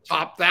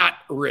 Top that,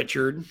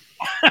 Richard.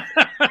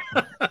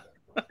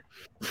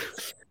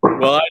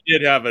 Well, I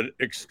did have an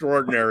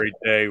extraordinary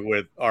day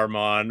with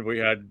Armand. We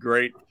had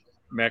great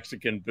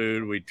Mexican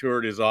food. We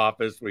toured his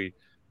office. We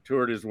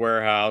toured his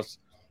warehouse.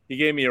 He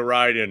gave me a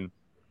ride in,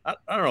 I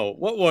don't know,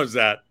 what was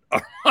that?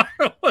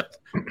 Was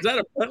that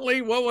a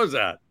Bentley? What was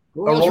that?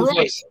 Rolls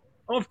Royce.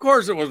 Oh, of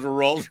course it was a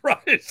Rolls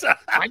Royce.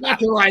 I got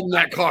to ride in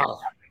that car.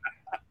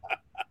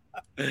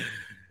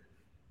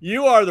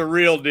 You are the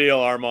real deal,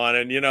 Armand.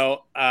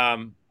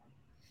 And,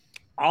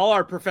 all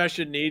our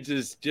profession needs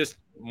is just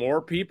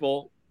more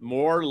people,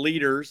 more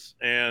leaders,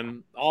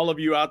 and all of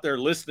you out there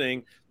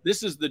listening.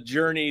 This is the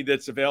journey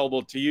that's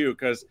available to you,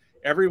 because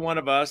every one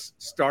of us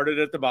started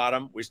at the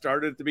bottom. We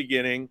started at the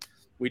beginning.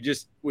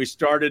 We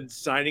started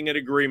signing an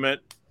agreement.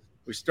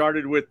 We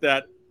started with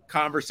that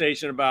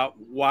conversation about,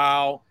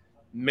 wow,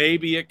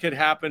 maybe it could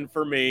happen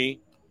for me.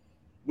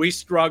 We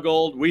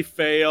struggled, we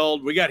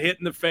failed, we got hit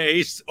in the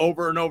face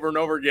over and over and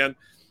over again,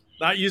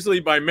 not usually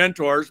by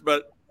mentors,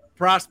 but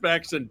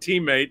prospects and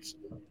teammates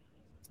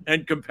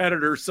and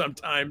competitors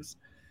sometimes.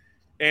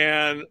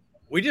 And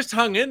we just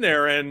hung in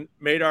there and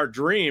made our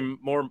dream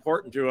more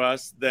important to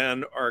us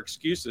than our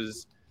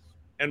excuses.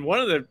 And one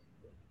of the,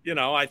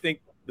 I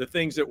think the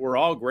things that we're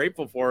all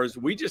grateful for is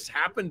we just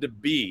happen to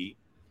be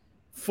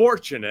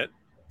fortunate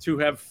to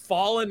have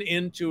fallen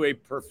into a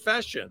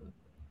profession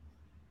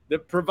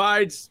that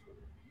provides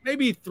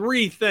maybe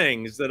three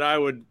things that I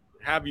would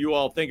have you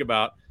all think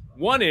about.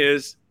 One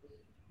is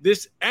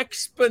this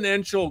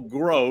exponential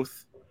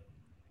growth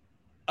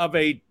of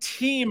a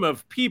team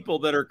of people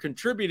that are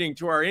contributing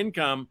to our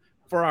income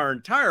for our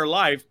entire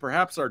life,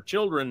 perhaps our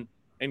children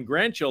and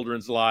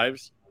grandchildren's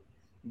lives.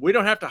 We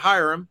don't have to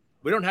hire them.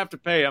 We don't have to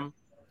pay them.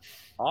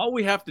 All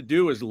we have to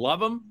do is love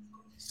them,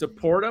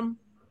 support them,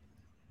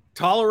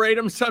 tolerate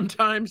them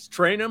sometimes,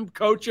 train them,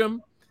 coach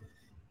them.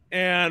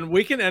 And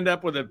we can end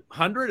up with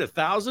 100,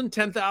 1,000,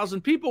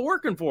 10,000 people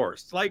working for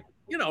us. Like,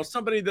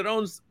 somebody that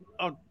owns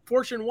a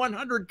Fortune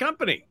 100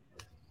 company.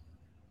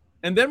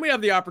 And then we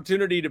have the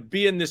opportunity to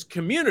be in this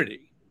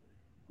community,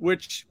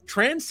 which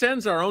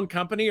transcends our own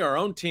company, our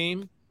own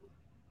team.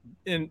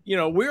 And,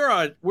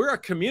 we're a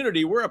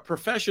community, we're a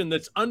profession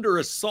that's under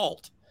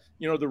assault.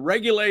 The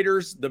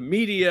regulators, the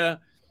media,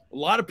 a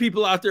lot of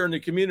people out there in the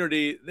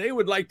community, they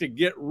would like to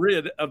get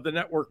rid of the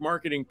network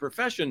marketing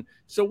profession.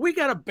 So we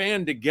got to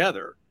band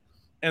together.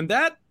 And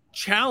that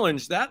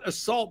challenge, that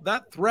assault,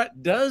 that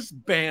threat does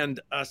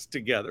band us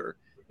together.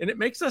 And it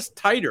makes us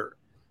tighter.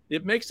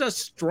 It makes us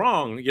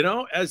strong.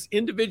 As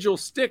individual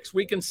sticks,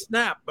 we can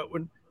snap. But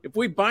if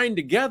we bind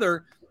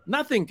together,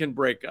 nothing can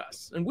break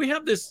us. And we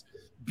have this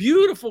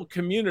beautiful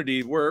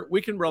community where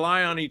we can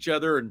rely on each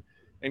other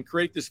and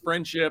create this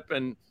friendship.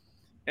 And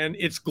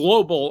it's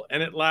global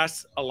and it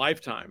lasts a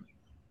lifetime.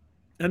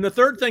 And the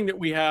third thing that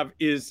we have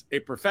is a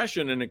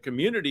profession and a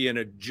community and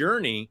a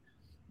journey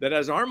that,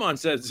 as Armand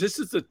says, this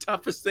is the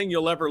toughest thing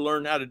you'll ever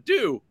learn how to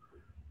do.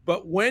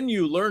 But when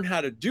you learn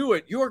how to do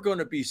it, you're going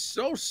to be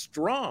so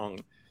strong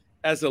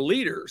as a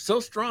leader, so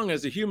strong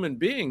as a human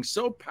being,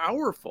 so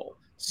powerful,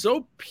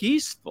 so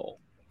peaceful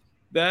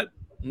that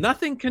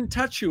nothing can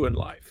touch you in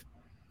life.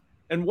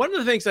 And one of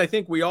the things I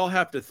think we all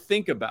have to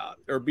think about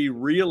or be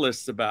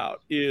realists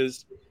about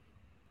is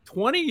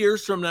 20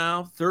 years from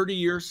now, 30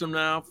 years from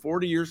now,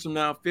 40 years from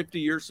now, 50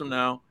 years from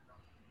now,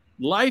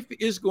 life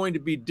is going to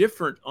be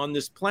different on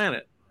this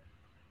planet.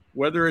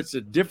 Whether it's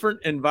a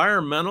different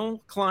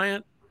environmental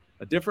climate,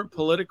 a different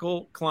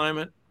political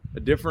climate,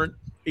 a different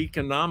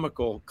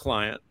economical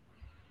climate,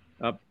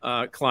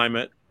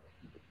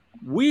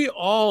 we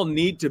all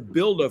need to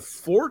build a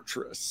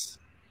fortress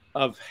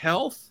of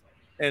health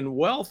and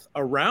wealth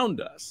around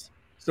us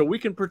so we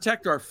can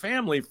protect our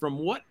family from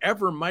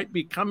whatever might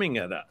be coming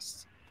at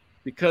us,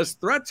 because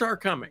threats are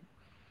coming.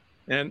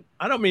 And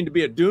I don't mean to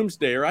be a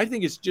doomsdayer. I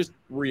think it's just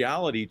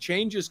reality.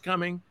 Change is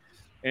coming.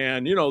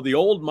 And, the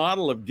old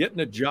model of getting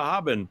a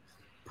job and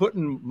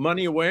putting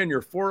money away in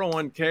your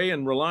 401k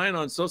and relying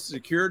on Social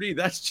Security,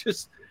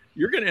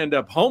 you're going to end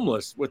up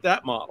homeless with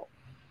that model.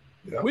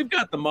 Yeah. We've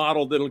got the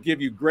model that'll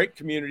give you great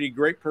community,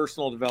 great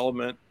personal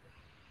development,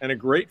 and a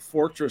great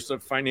fortress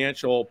of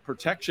financial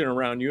protection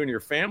around you and your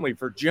family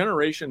for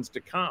generations to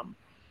come.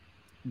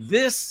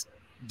 This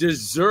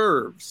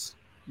deserves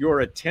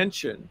your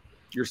attention,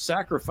 your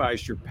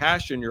sacrifice, your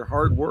passion, your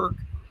hard work,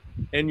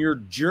 and your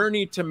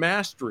journey to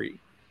mastery.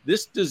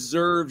 This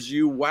deserves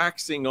you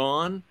waxing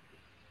on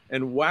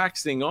and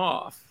waxing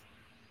off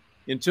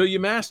until you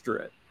master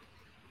it.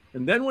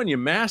 And then when you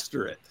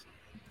master it,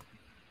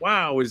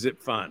 wow, is it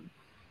fun.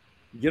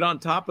 You get on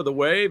top of the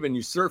wave and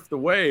you surf the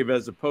wave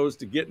as opposed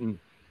to getting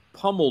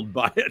pummeled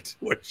by it,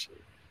 which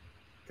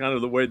kind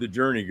of the way the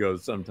journey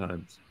goes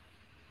sometimes.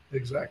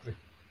 Exactly.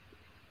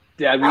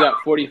 Dad, we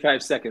got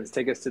 45 seconds.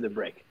 Take us to the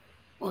break.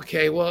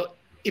 Okay, well,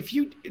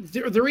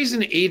 the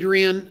reason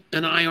Adrian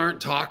and I aren't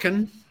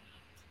talking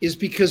is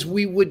because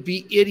we would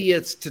be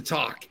idiots to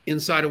talk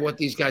inside of what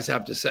these guys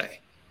have to say.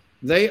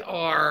 They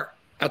are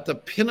at the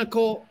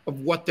pinnacle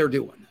of what they're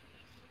doing.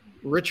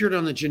 Richard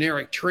on the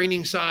generic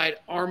training side,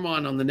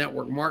 Armand on the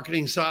network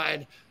marketing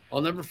side.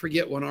 I'll never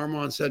forget when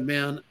Armand said,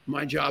 man,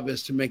 my job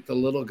is to make the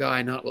little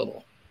guy not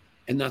little.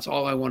 And that's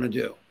all I want to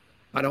do.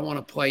 I don't want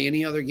to play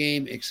any other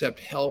game except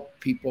help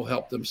people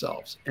help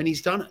themselves. And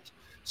he's done it.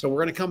 So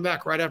we're going to come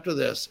back right after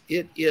this.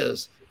 It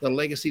is the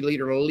Legacy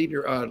Leader,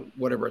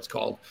 whatever it's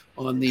called,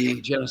 on the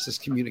Genesis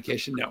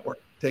Communication Network.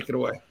 Take it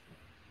away.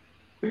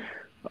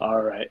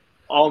 All right.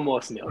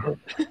 Almost nailed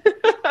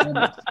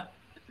it.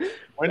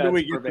 When do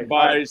we get to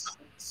buy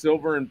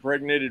silver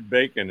impregnated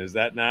bacon? Is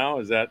that now?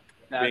 Is that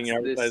being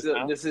advertised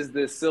now? This is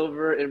the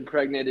silver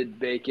impregnated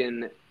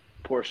bacon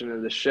portion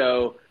of the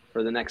show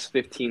for the next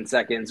 15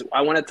 seconds.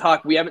 I want to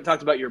talk. We haven't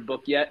talked about your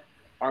book yet,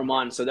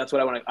 Armand. So that's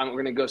what I want to. We're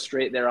going to go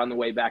straight there on the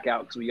way back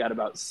out because we got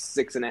about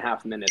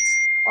 6.5 minutes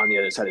on the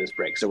other side of this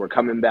break. So we're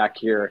coming back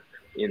here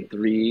in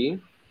 3.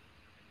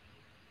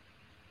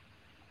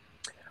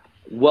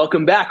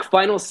 Welcome back.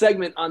 Final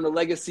segment on the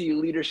Legacy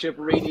Leadership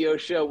Radio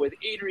Show with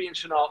Adrian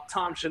Chenault,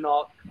 Tom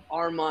Chenault,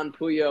 Armand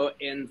Puyolt,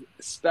 and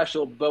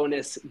special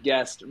bonus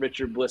guest,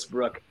 Richard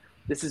Blissbrook.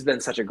 This has been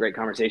such a great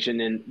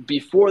conversation. And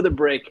before the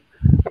break,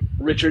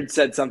 Richard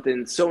said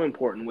something so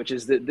important, which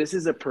is that this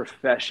is a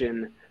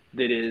profession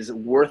that is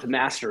worth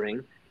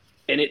mastering.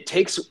 And it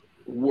takes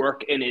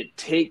work and it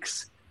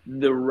takes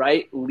the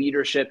right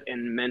leadership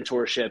and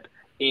mentorship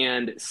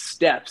and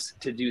steps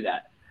to do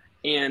that.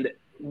 And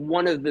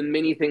one of the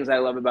many things I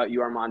love about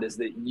you, Armand, is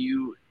that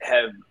you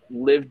have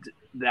lived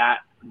that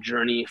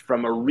journey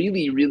from a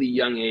really, really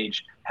young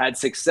age, had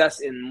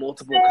success in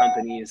multiple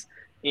companies.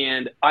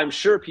 And I'm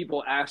sure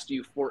people asked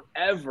you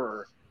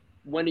forever,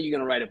 when are you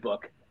going to write a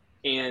book?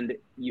 And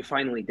you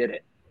finally did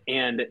it.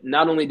 And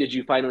not only did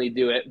you finally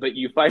do it, but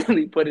you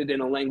finally put it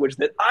in a language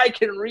that I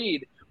can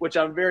read, which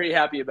I'm very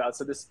happy about.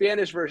 So the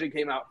Spanish version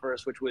came out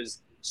first, which was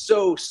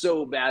so,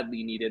 so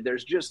badly needed.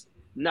 There's just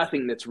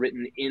nothing that's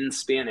written in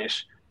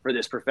Spanish for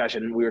this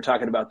profession. We were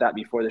talking about that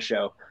before the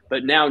show,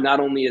 but now not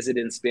only is it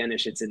in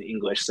Spanish, it's in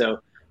English. So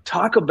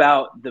Talk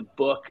about the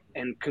book,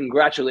 and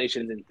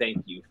congratulations and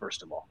thank you,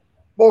 first of all.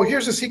 Well,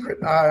 here's the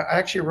secret. I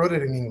actually wrote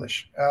it in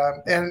English,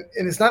 and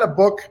it's not a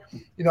book.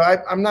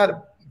 I'm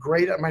not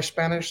great at my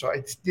Spanish, so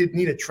I did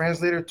need a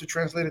translator to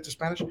translate it to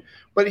Spanish.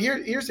 But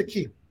here's the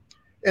key,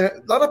 and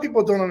a lot of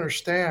people don't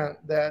understand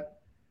that.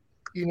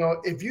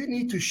 If you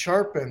need to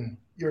sharpen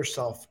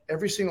yourself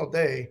every single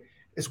day,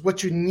 is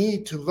what you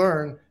need to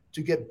learn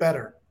to get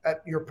better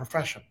at your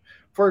profession.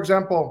 For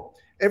example,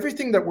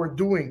 everything that we're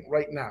doing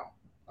right now,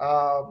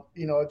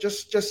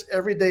 just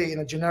every day in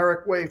a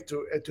generic way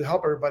to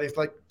help everybody. It's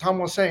like Tom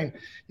was saying,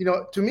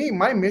 to me,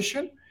 my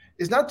mission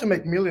is not to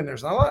make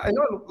millionaires. I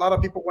know a lot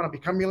of people want to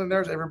become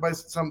millionaires.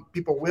 Some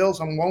people will,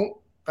 some won't.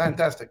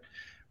 Fantastic.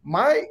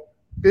 My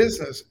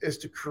business is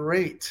to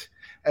create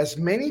as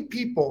many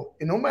people,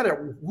 and no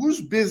matter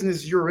whose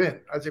business you're in,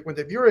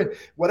 if you're in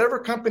whatever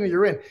company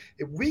you're in,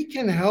 if we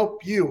can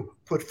help you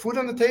put food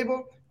on the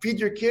table, feed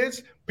your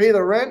kids, pay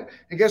the rent,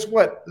 and guess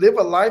what? Live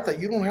a life that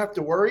you don't have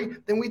to worry,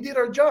 then we did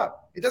our job.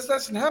 It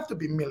doesn't have to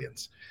be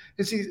millions.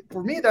 And see,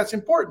 for me, that's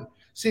important.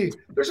 See,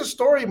 there's a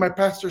story my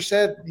pastor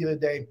said the other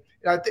day,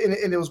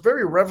 and it was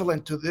very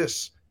relevant to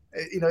this.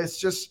 It's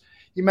just,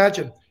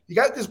 imagine, you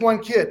got this one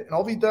kid, and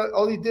all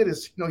he did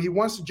is, he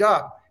wants a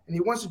job, and he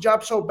wants a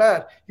job so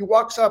bad, he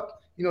walks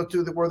up,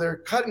 to where they're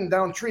cutting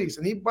down trees,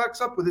 and he walks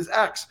up with his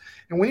axe.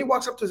 And when he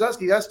walks up to his axe,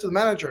 he asks to the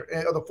manager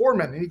or the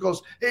foreman, and he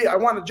goes, "Hey, I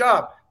want a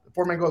job." The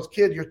foreman goes,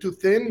 "Kid, you're too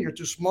thin, you're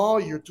too small,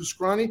 you're too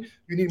scrawny,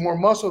 you need more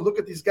muscle. Look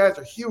at these guys,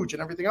 they're huge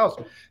and everything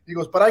else." He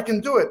goes, "But I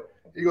can do it."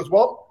 He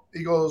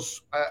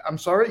goes, "I'm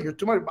sorry, you're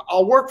too much, but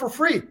I'll work for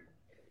free.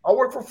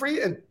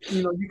 And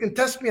you can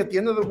test me at the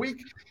end of the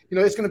week.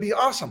 It's going to be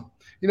awesome.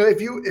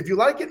 If you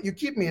like it, you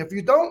keep me. If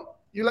you don't,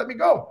 you let me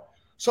go."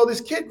 So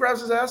this kid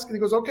grabs his axe and he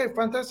goes, "Okay,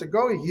 fantastic,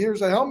 go." He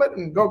hears a helmet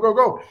and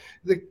go.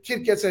 The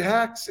kid gets an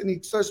axe and he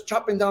starts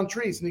chopping down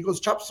trees, and he goes,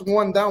 chops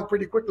one down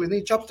pretty quickly. And then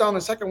he chops down a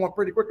second one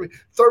pretty quickly,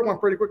 third one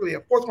pretty quickly, a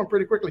fourth one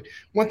pretty quickly.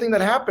 One thing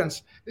that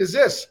happens is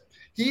this: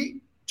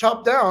 he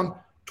chopped down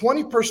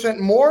 20%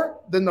 more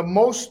than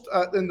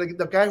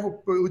the guy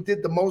who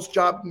did the most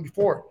job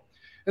before.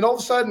 And all of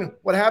a sudden,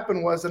 what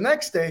happened was the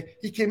next day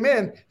he came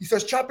in, he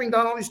starts chopping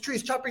down all these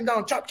trees, chopping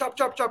down, chop.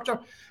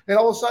 And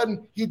all of a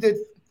sudden he did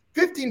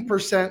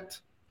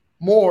 15%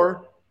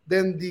 more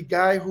than the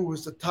guy who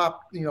was the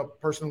top,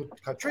 person who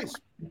cut trees.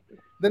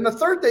 Then the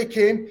third day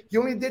came, he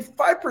only did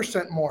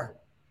 5% more.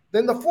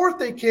 Then the fourth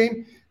day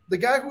came, the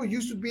guy who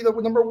used to be the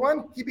number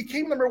one, he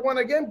became number one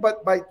again,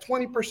 but by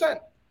 20%.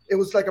 It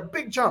was like a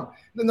big jump.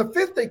 Then the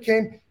fifth day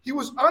came, he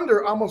was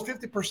under almost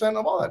 50%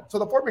 of all that. So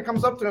the foreman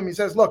comes up to him, he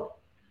says, "Look,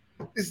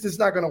 this is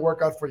not going to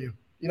work out for you.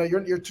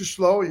 You're too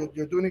slow.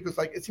 You're doing it."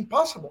 It's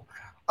impossible.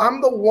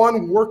 I'm the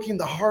one working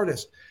the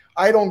hardest.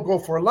 I don't go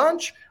for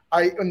lunch.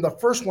 I am the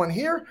first one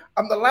here.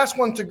 I'm the last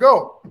one to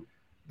go.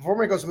 The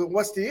foreman goes, "Well,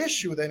 what's the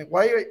issue then?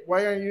 Why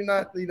are you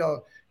not,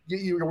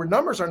 your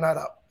numbers are not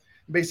up,"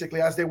 basically,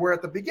 as they were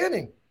at the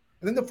beginning.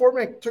 And then the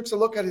foreman takes a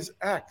look at his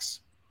axe.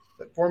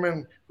 The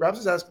foreman grabs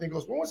his axe and he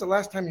goes, "When was the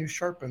last time you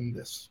sharpened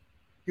this?"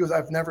 He goes,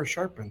 "I've never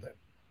sharpened it."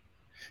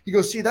 He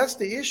goes, "See, that's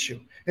the issue."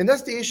 And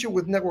that's the issue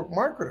with network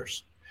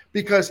marketers.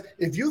 Because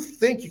if you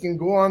think you can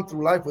go on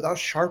through life without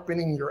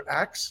sharpening your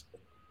axe,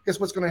 guess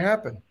what's going to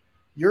happen?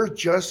 You're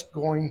just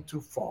going to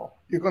fall.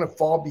 You're going to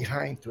fall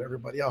behind to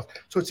everybody else.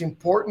 So it's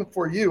important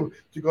for you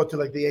to go to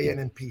like the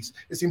ANNPs.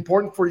 It's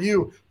important for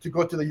you to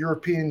go to the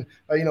European,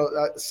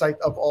 site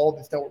of all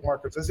these network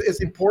marketers.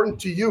 It's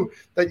important to you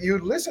that you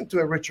listen to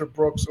a Richard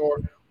Brooks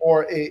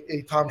or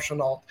a Tom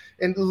Chenault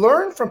and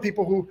learn from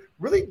people who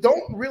really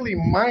don't really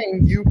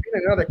mind you being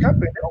in another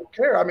company. They don't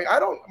care. I mean, I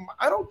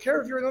don't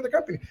care if you're in another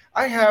company.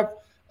 I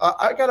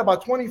got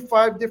about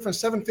 25 different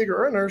seven-figure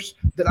earners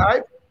that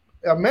I've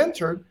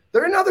mentored.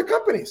 They're in other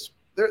companies.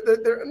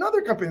 They're in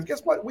other companies.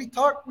 Guess what? We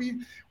talk,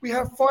 we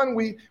have fun,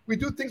 we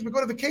do things, we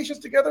go to vacations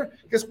together.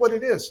 Guess what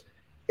it is?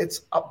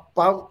 It's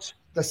about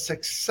the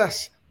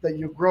success that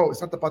you grow.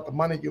 It's not about the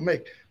money you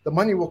make. The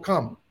money will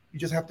come. You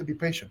just have to be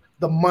patient.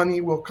 The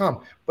money will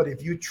come. But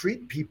if you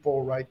treat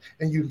people right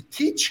and you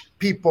teach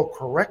people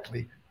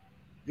correctly,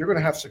 you're going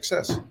to have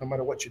success no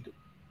matter what you do.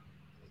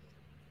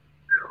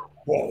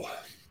 Whoa.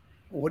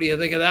 What do you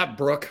think of that,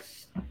 Brooke?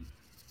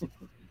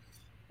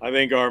 I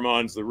think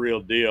Armand's the real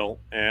deal,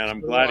 and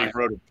I'm glad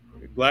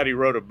he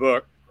wrote a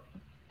book.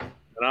 And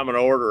I'm going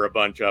to order a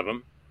bunch of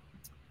them,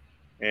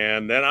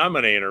 and then I'm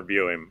going to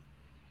interview him.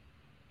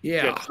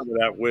 Yeah, get some of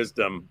that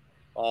wisdom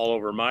all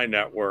over my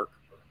network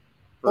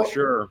for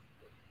sure.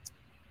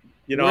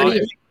 I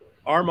think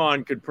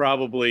Armand could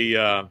probably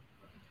get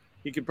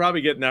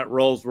in that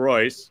Rolls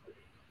Royce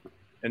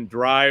and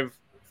drive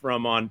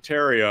from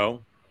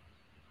Ontario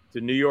to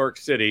New York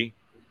City.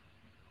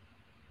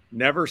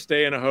 Never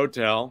stay in a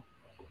hotel.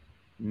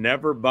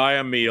 Never buy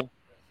a meal,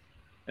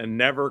 and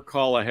never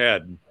call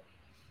ahead.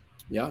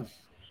 Yeah.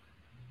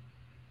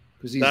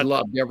 Because he's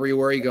loved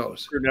everywhere he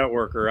goes.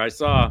 Networker. I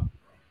saw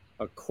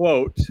a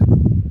quote.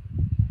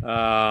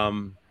 I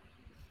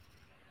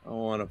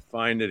want to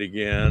find it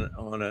again.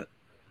 I want to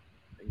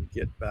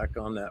get back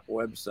on that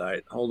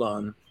website. Hold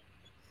on.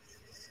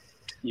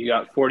 You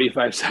got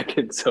 45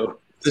 seconds. So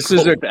this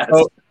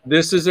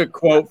is a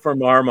quote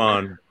from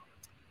Armand.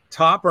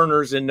 Top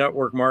earners in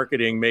network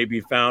marketing may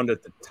be found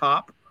at the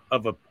top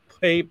of a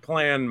pay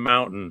plan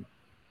mountain.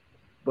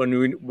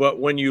 But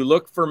when you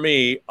look for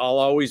me, I'll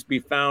always be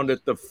found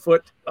at the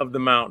foot of the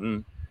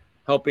mountain,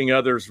 helping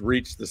others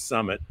reach the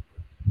summit.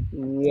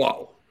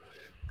 Whoa.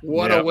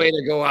 What a way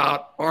to go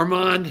out.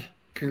 Armand,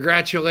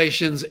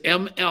 congratulations.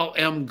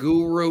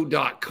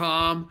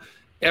 MLMguru.com.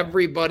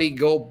 Everybody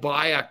go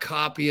buy a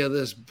copy of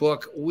this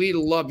book. We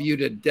love you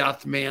to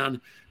death,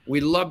 man. We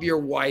love your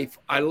wife.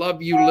 I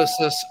love you,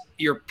 Ulysses,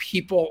 your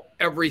people,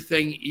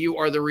 everything. You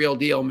are the real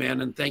deal,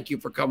 man. And thank you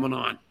for coming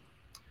on.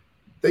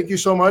 Thank you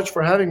so much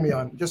for having me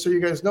on. Just so you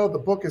guys know, the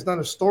book is not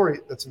a story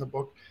that's in the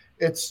book.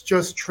 It's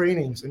just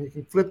trainings, and you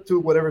can flip to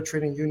whatever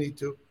training you need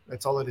to.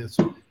 That's all it is.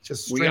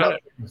 Just straight up.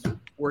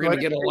 We're going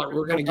to get a lot.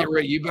 We're going to get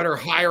ready. You better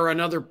hire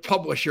another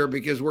publisher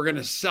because we're going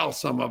to sell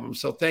some of them.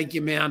 So thank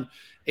you, man.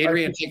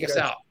 Adrian, take us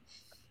out.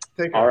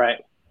 All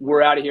right.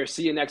 We're out of here.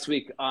 See you next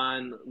week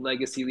on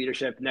Legacy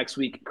Leadership. Next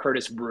week,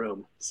 Curtis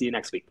Broom. See you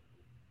next week.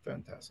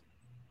 Fantastic.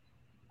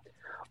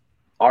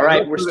 All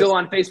right, we're still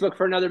on Facebook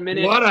for another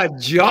minute. What a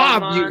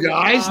job, you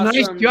guys. Awesome.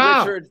 Nice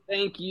job. Richard,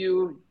 thank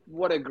you.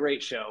 What a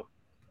great show.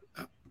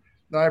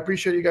 No, I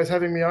appreciate you guys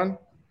having me on.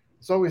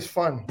 It's always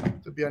fun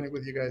to be on it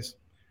with you guys.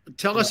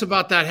 Tell us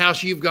about that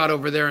house you've got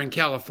over there in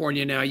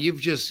California now.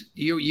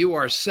 You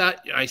are set.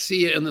 I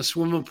see you in the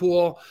swimming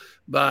pool,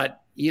 but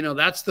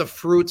that's the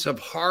fruits of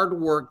hard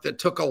work that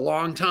took a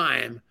long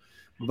time.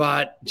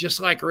 But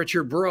just like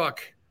Richard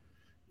Brooke,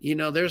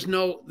 there's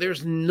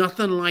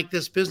nothing like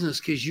this business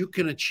because you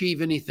can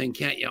achieve anything,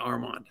 can't you,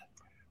 Armand?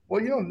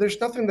 Well, there's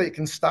nothing that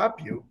can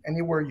stop you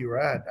anywhere you're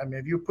at. I mean,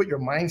 if you put your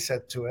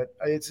mindset to it,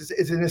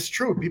 it's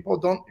true. People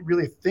don't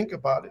really think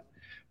about it.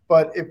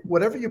 But if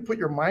whatever you put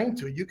your mind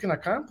to, you can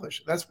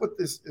accomplish. That's what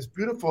is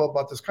beautiful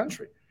about this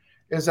country,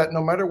 is that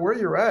no matter where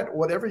you're at,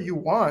 whatever you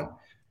want,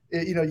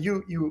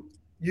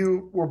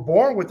 you were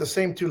born with the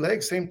same two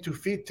legs, same 2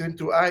 feet, same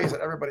 2 eyes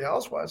that everybody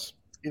else was.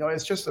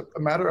 It's just a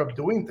matter of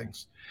doing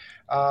things.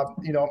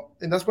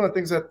 And that's one of the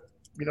things that,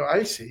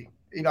 I see.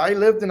 I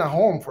lived in a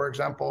home, for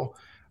example,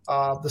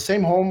 the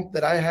same home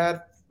that I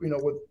had,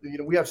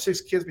 we have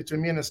 6 kids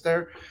between me and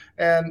Esther.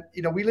 And,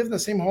 we lived in the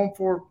same home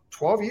for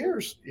 12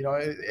 years,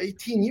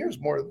 18 years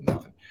more than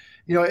nothing,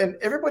 and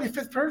everybody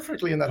fits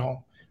perfectly in that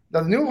home.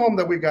 The new home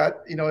that we got,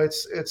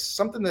 it's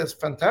something that's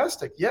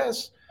fantastic.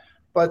 Yes.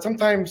 But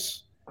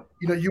sometimes,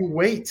 you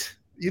wait,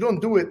 you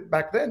don't do it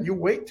back then. You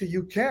wait till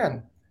you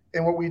can.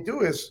 And what we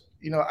do is,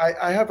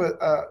 I have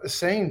a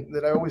saying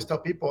that I always tell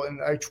people, and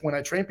when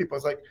I train people,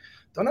 it's like,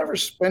 don't ever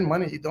spend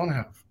money you don't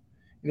have.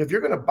 If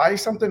you're going to buy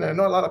something, and I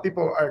know a lot of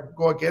people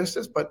go against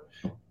this, but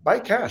buy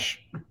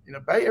cash.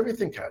 Buy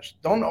everything cash.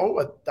 Don't owe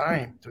a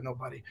dime to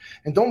nobody,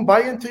 and don't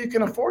buy until you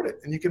can afford it,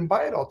 and you can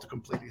buy it all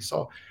completely.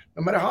 So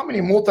no matter how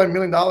many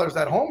multi-million dollars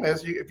that home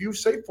is, if you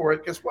save for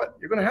it, guess what?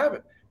 You're going to have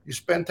it. You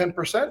spend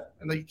 10%,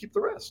 and then you keep the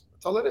rest.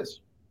 That's all it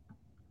is.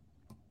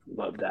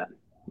 Love that.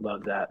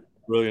 Love that.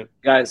 Brilliant.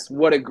 Guys,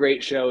 what a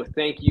great show.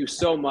 Thank you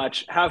so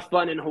much. Have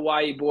fun in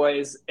Hawaii,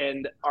 boys.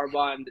 And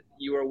Armand,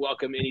 you are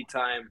welcome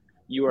anytime.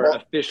 You are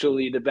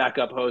officially the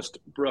backup host.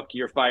 Brooke,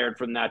 you're fired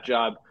from that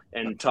job.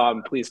 And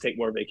Tom, please take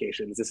more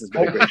vacations. This has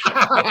been a great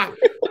show.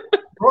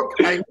 Brooke,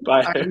 I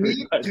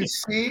need to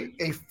see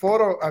a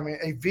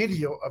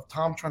video of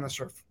Tom trying to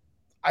surf.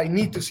 I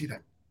need to see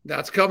that.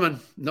 That's coming.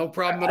 No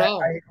problem at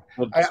all.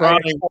 I've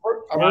already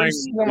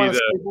seen him on a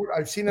skateboard.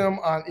 I've seen him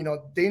on,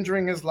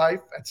 endangering his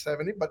life at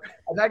 70, but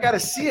I got to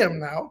see him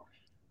now.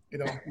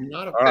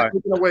 Not a all right.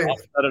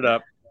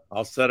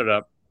 I'll set it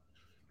up.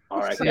 All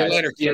right. See you later.